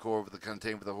connected with the core with the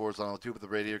contained with the horizontal tube with the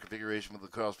radiator configuration with the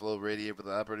cross flow radiator with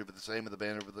the operated with the same with the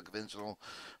banner with the conventional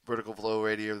vertical flow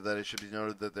radiator. That it should be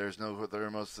noted that there is no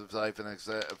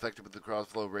thermosiphon affected with the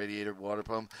cross-flow radiator water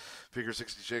pump. Figure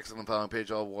 66 on the following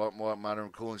page. All modern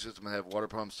cooling systems have water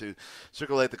pumps to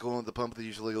circulate the coolant. The pump is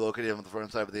usually located on the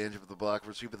front side of the engine with the block.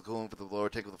 Receive the coolant with the lower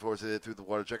tank with the force through the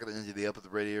water checker into the up of the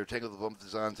radiator. Tank of the pump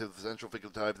is on to the central figure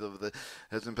type of the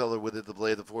has an impeller with it. The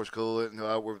blade of the force coolant and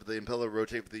outward with the impeller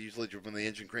rotate with the usually driven the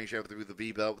engine crankshaft through the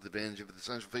V belt with the advantage of the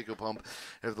central figure pump.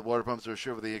 If the water pumps are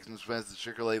assured with the expense to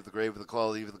circulate the grade with the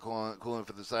quality of the coolant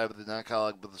for the side with the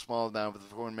non-colic with a small amount of the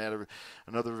foreign matter.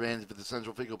 Another advantage with the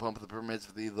central fecal pump that permits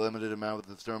the limited amount with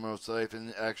the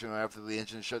thermosiphon action after the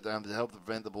engine is shut down to help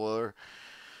prevent the boil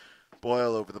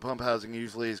over. The pump housing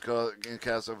usually is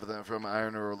cast over from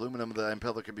iron or aluminum. The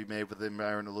impeller can be made within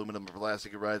iron, aluminum, or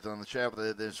plastic. It rides on the shaft with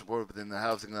it, then supported within the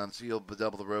housing on sealed, but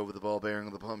double the row with the ball bearing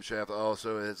of the pump shaft.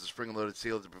 Also, it has a spring-loaded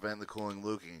seal to prevent the cooling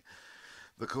leaking.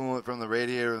 The coolant from the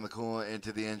radiator and the coolant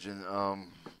into the engine.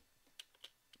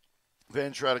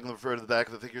 Fan shrouding will refer to the back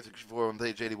of the figure 64 on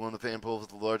page 81. The fan pulls with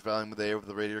the large volume of the air over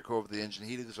the radiator core of the engine.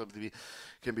 Heating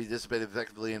can be dissipated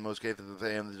effectively in most cases. The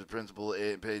fan is a principle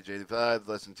page 85.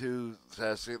 Lesson 2,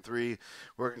 task 3.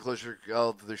 Working closer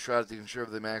to the shroud to ensure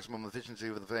the maximum efficiency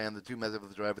of the fan. The two methods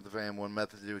of driving the fan. One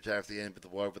method to attack the end with the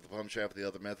water with the pump shaft. The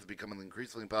other method becoming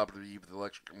increasingly popular with the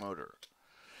electric motor.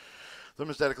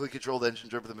 Thermostatically controlled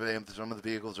engine-driven fan. Some of the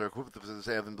vehicles are equipped with the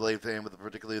salve and blade fan, with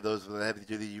particularly those with the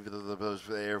heavy-duty opposed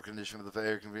to the air conditioning with the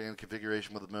air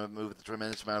configuration with the move with a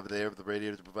tremendous amount of the air of the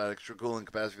radiator to provide extra cooling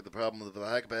capacity. The problem with the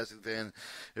high-capacity fan,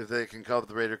 if they can cover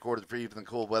the radiator core to free from the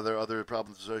cold weather, other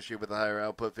problems associated with the higher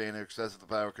output fan are excessive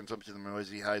power consumption and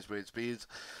noisy high-speed speeds.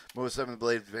 Most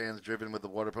 7-blade fans driven with the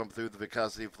water pump through the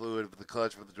viscosity fluid with the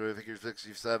clutch with the figure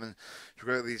 67. To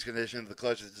correct these conditions, the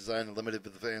clutch is designed and limited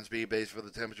with the fan speed base for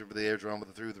the temperature of the air pressure on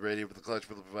through the radiator with the clutch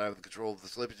will provide the control of the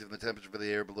slippage and the temperature for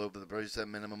the air below the preset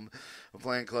minimum. A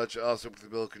fan clutch also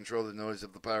will control the noise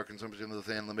of the power consumption of the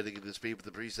fan, limiting the speed with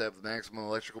the preset of the maximum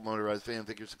electrical motorized fan.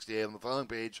 Figure 68 on the following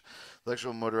page.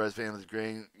 Electrical motorized fan is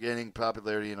gaining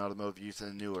popularity in automotive use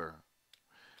and newer.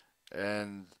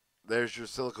 And there's your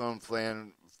silicone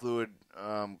fluid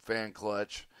fan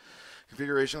clutch.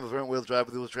 Configuration of the front wheel drive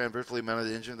with wheels transversely mounted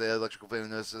engine. The electrical fan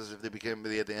necessary if they became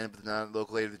at the end, but not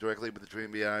located directly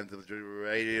between behind the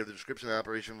radiator. The description and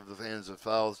operation of the fans as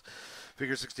follows.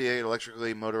 Figure 68,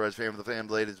 electrically motorized fan with the fan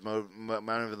blade is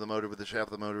mounted with the motor with the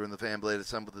shaft of the motor and the fan blade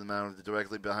assembled and mounted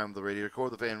directly behind the radiator core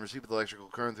of the fan. Receive the electrical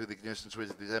current through the ignition switch.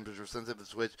 The temperature sensitive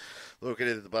switch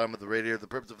located at the bottom of the radiator. The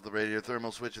purpose of the radiator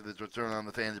thermal switch is to turn on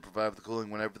the fan to provide the cooling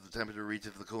whenever the temperature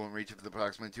reaches the coolant reaches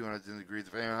approximately 200 degrees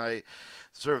Fahrenheit.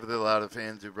 Serve the allow the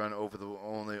fan to run over the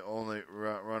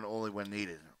run only when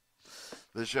needed.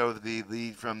 This shows the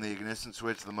lead from the ignition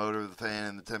switch, the motor, the fan,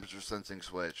 and the temperature sensing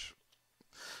switch.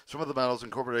 Some of the models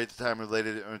incorporate the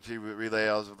time-related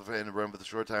relays of the fan to run with a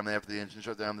short time after the engine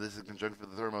shutdown. This is in conjunction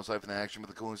with the thermosiphon action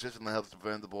with the cooling system that helps to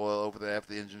prevent the boil over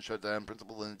after the engine shutdown.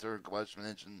 Principle in internal combustion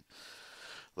engine.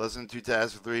 Lesson 2,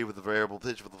 Task 3 with the variable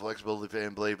pitch with the flexibility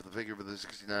fan blade with the figure for the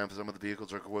 69 for some of the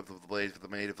vehicles are equipped with the blades for the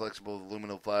made flexible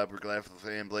aluminum fiber glass for the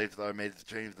fan blades that are made to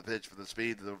change the pitch for the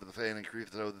speed over the fan increase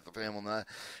so that the fan will not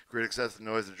create excessive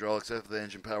noise or draw excessive the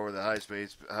engine power at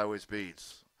the highway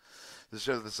speeds. This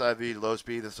shows the side view low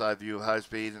speed, the side view high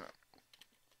speed.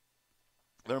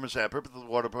 Thermostat. Purpose of the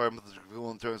water pump with the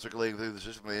coolant turn circulating through the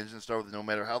system of the engine start with no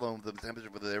matter how low the temperature,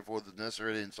 but therefore it's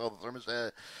necessary to install the thermostat.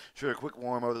 Sure, a quick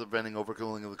warm over the preventing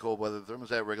overcooling of the cold weather. The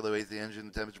thermostat regulates the engine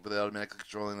temperature without automatically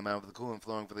controlling the amount of the coolant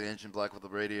flowing for the engine block with the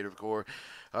radiator core.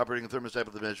 Operating the thermostat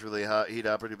with the measurably hot heat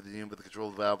operated with the unit with the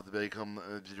control valve with the bay come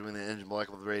between the engine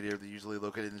block with the radiator. They're usually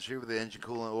located in the shear with the engine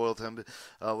coolant oil temp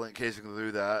casing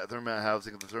through the thermal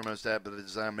housing of the thermostat, but the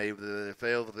design made with it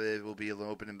failed, it will be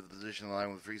open in the position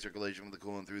aligned with free circulation with the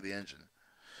coolant through the engine.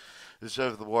 This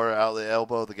shows the water outlet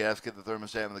elbow, the gasket, the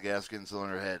thermostat, and the gasket and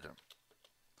cylinder head.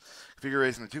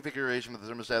 Configuration. The two configuration with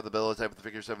the thermostat, the bellows type with the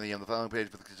figure 70 on the following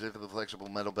page with the flexible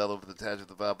metal bellow with attached with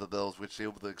the valve of the bellows, which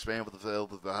seal with the expand with the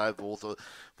valve with the high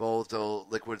volatile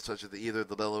liquid such as either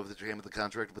the bellow with the jam with the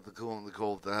contract with the coolant, the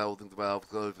cold, the holding the valve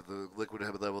closed with the liquid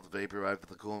head level, the vapor arrived with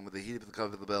the coolant with the heat of the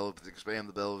cover of the bellow with the expand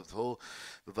the bellow with the hole,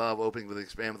 the valve opening with the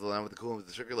expand with the line with the coolant with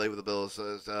the circulate with the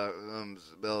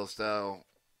bellow style.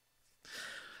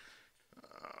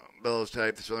 Bellows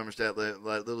type, the thermostat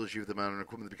little issue with the modern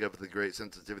equipment because of the great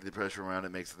sensitivity to pressure around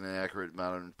it makes it an accurate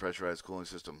modern pressurized cooling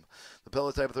system. The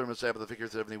pellet type of thermostat with the figure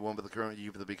 71 with the current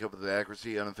U because of the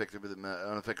accuracy unaffected with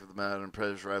the modern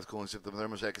pressurized cooling system. The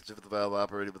thermostat consists of the valve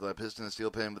operated with a piston and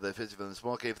steel pan with a fixed and a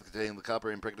small case containing the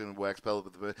copper impregnated wax pellet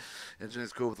with the engine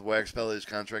is cooled with the wax pellet is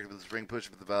contracted with the spring push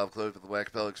with the valve closed with the wax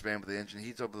pellet expand with the engine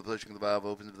heats over the pushing of the valve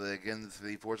opens with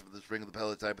the force of the spring of the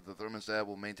pellet type of the thermostat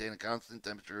will maintain a constant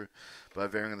temperature by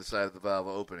varying the side of the valve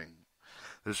opening.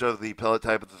 This shows the pellet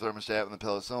type of the thermostat and the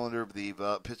pellet cylinder, the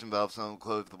piston valve cylinder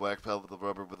closed with the wax pellet with the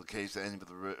rubber with the case end with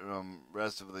the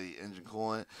rest of the engine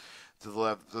coolant. To the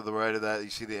left, to the right of that, you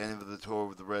see the end of the torque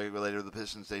with the regulator of the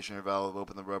piston stationary valve.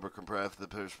 Open the rubber compress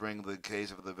the spring of the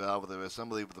case of the valve with the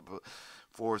assembly with the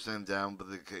force in down, but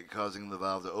causing the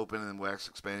valve to open and wax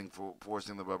expanding,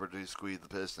 forcing the rubber to squeeze the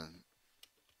piston.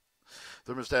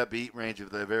 Thermostat beat range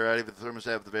of the variety of the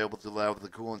thermostat available to allow the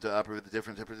coolant to operate with the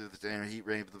different temperatures of the standard heat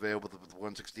range available with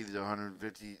 160 to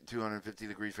 250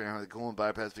 degrees Fahrenheit. The coolant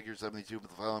bypass figure 72 with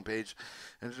the following page.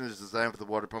 Engine is designed for the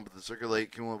water pump to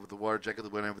circulate coolant with the water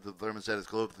jacket whenever the thermostat is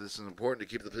closed. This is important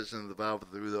to keep the piston of the valve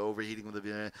through the overheating of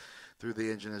the through the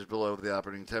engine is below the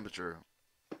operating temperature.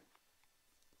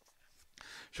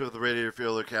 Show the radiator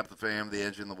filter, cap the fan, the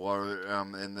engine, the water,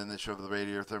 and then they show the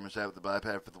radiator thermostat with the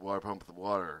bypass for the water pump with the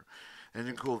water.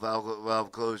 Engine cool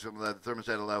valve closed, the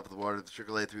thermostat allowed for the water to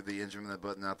circulate through the engine,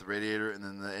 but not the radiator, and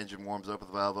then the engine warms up with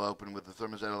the valve open with the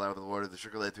thermostat allowed for the water to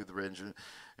circulate through the engine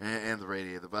and the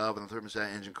radiator. The valve and the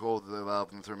thermostat engine cold, the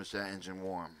valve and the thermostat engine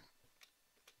warm.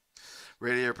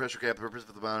 Radiator pressure cap. Purpose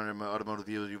for the modern automotive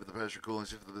vehicle with the pressure cooling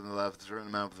system that allows a certain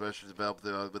amount of pressure to develop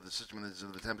with the system and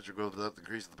the temperature goes up. The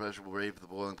increase of the pressure will raise the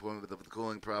boiling point with the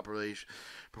cooling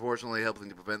proportionally helping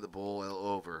to prevent the boil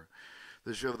over.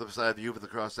 This shows the side view with the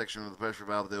cross section of the pressure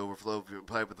valve, the overflow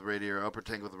pipe with the radiator, upper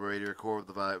tank with the radiator, core with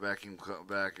the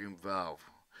vacuum valve.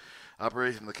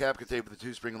 Operation: the cap contained with the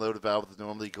two-spring loaded valve with the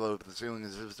normally closed with the sealing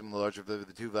system, the larger of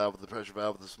the two valve with the pressure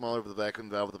valve, the smaller with the vacuum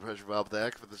valve with the pressure valve, the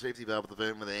active with the safety valve with the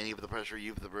vent with any with the pressure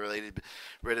U with the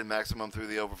rated maximum through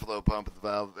the overflow pump with the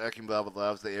valve. Vacuum valve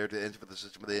allows the air to enter with the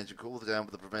system of the engine, cool it down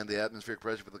with the prevent the atmospheric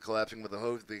pressure with the collapsing with the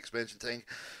hose, the expansion tank.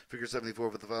 Figure 74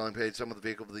 with the following page. Some of the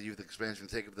vehicle with the U with the expansion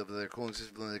tank with the cooling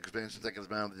system. The expansion tank is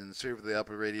mounted in the sewer with the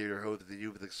upper radiator hose with the U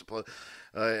with the supply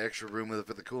extra room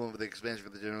for the coolant with the expansion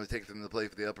for the generally take them into play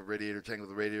for the upper radiator tank with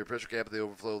the radiator pressure cap of the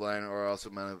overflow line are also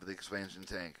mounted for the expansion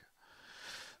tank.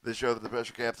 This shows that the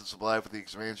pressure caps are supplied for the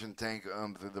expansion tank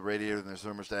for the radiator and their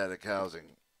thermostatic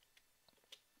housing.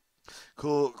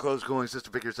 Closed cooling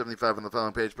system, figure 75 on the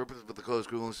following page. Purpose of the closed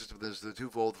cooling system is the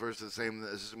twofold. First, the same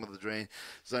system with the drain,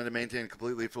 designed to maintain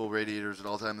completely full radiators at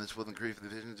all times. This will increase the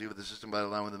efficiency of the system by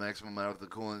allowing the maximum amount of the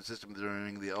coolant system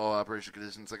during the all operation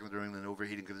conditions. Second, during the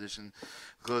overheating condition,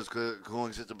 the closed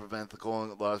cooling system prevents the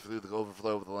coolant loss through the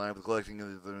overflow of the line of the collecting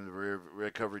in the rear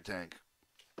recovery tank.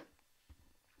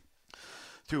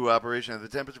 2. Operation. At the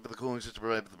temperature for the cooling system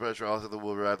provided the pressure also that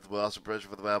will arrive will also pressure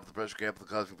for the valve, the pressure cap, the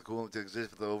causing the coolant to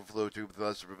exist with the overflow tube,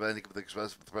 thus preventing the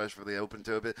express the pressure for the open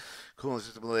tube. Cooling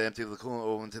system will empty the coolant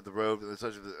over into the road,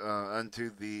 such onto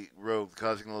the road,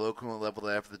 causing the low coolant level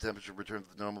after the temperature returns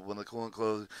to normal. When the cooling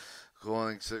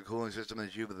system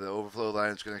is used with the overflow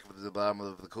line is connected with the bottom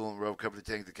of the coolant rope covered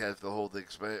tank to catch the hold the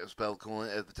expelled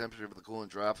coolant. As the temperature of the coolant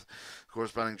drops,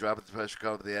 corresponding drop of the pressure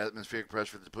cover the atmospheric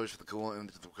pressure to push the coolant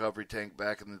into the recovery tank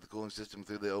back into the cooling system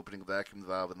through the opening vacuum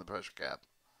valve and the pressure cap.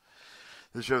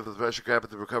 This shows the pressure cap at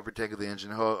the recovery tank of the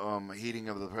engine heating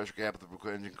of the pressure cap of the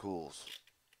engine cools.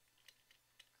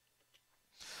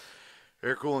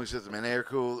 Air cooling system. An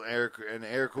air-cooled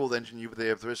engine used with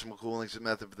the thermal cooling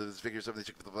method for the figure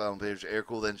 76 for the following page.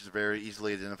 Air-cooled engines are very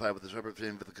easily identified with the separate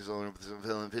fin for the cylinder, with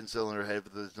the fin cylinder head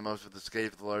with the most of the scale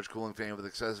for the large cooling fan with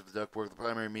excessive ductwork. The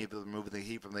primary means of removing the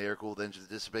heat from the air-cooled engine,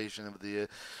 the dissipation of the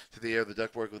to the air. The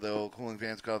ductwork with the cooling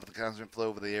fans called for the constant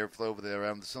flow of the air flow with the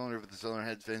around the cylinder with the cylinder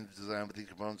head fins designed with these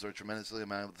components are tremendously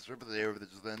amount with the surface of the air with the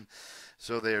then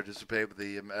so they are dissipated with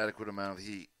the adequate amount of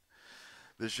heat.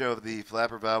 This shows the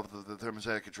flapper valve with the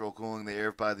thermostatic control cooling the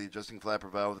air by the adjusting flapper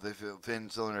valve with the fin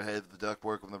cylinder head with the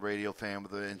ductwork from the radial fan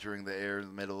with the entering the air in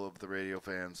the middle of the radial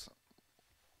fans.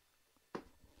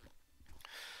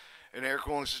 An air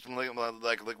cooling system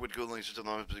like a liquid cooling system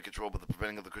known to be controlled with the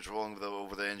preventing of the controlling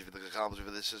over the engine. For the accomplishment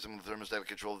of this system, the thermostatic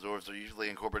control doors are usually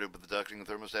incorporated with the ducting.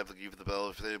 The thermostat like the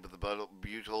bellows fitted with the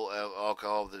butyl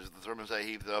alcohol. There's the thermostat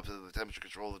heated up to the temperature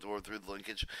control of the door through the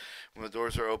linkage. When the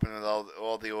doors are open, and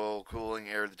all the oil cooling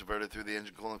air is diverted through the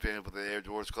engine cooling fan. With the air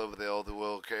doors closed, with all the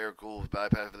oil air cools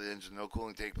bypass of the engine. No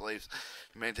cooling take place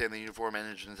to maintain the uniform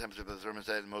engine temperature of the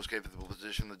thermostat. In most cases, will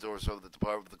position the door so that the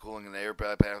part of the cooling and the air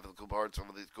bypass of the cool parts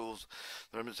of these cools.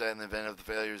 The thermostat in the event of the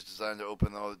failure is designed to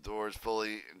open all the doors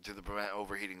fully to prevent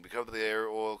overheating. Because the air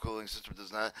oil cooling system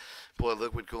does not employ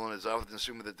liquid coolant, it is often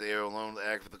assumed that the air alone will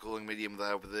act with the cooling medium.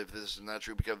 However, if this is not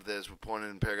true, because of this, pointed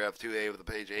in paragraph 2A of the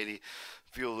page 80,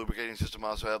 fuel lubricating system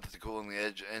also helps to cooling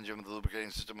the engine with the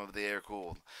lubricating system of the air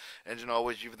cooled. Engine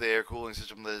always use the air cooling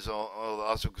system that is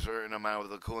also a certain amount of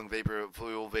the cooling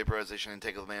fuel vaporization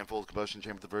intake of the manifold combustion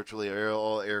chamber. The virtually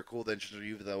all air cooled engines are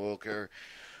used with the oil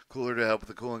cooler to help with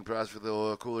the cooling process. For the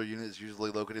oil cooler unit is usually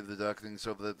located in the ducting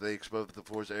so that they expose the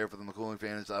forced air from the cooling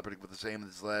fan is operating with the same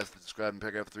as last described in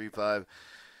paragraph 3F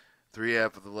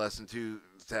of the lesson 2,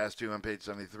 task 2 on page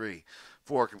 73.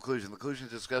 4. Conclusion. The conclusion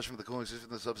is discussion of the cooling system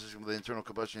and the subsystem with the internal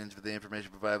combustion engine with the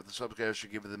information provided with the subscriber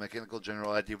should give the mechanical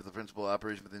general idea of the principal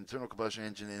operation of the internal combustion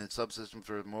engine and its subsystems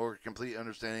for a more complete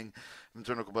understanding of the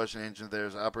internal combustion engine.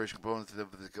 There's operation components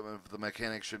of the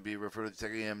mechanics should be referred to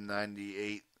TEM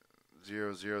 98000.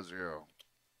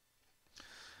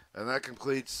 And that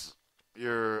completes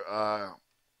your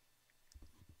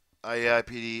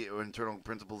Aipd or Internal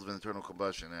Principles of Internal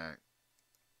Combustion Act.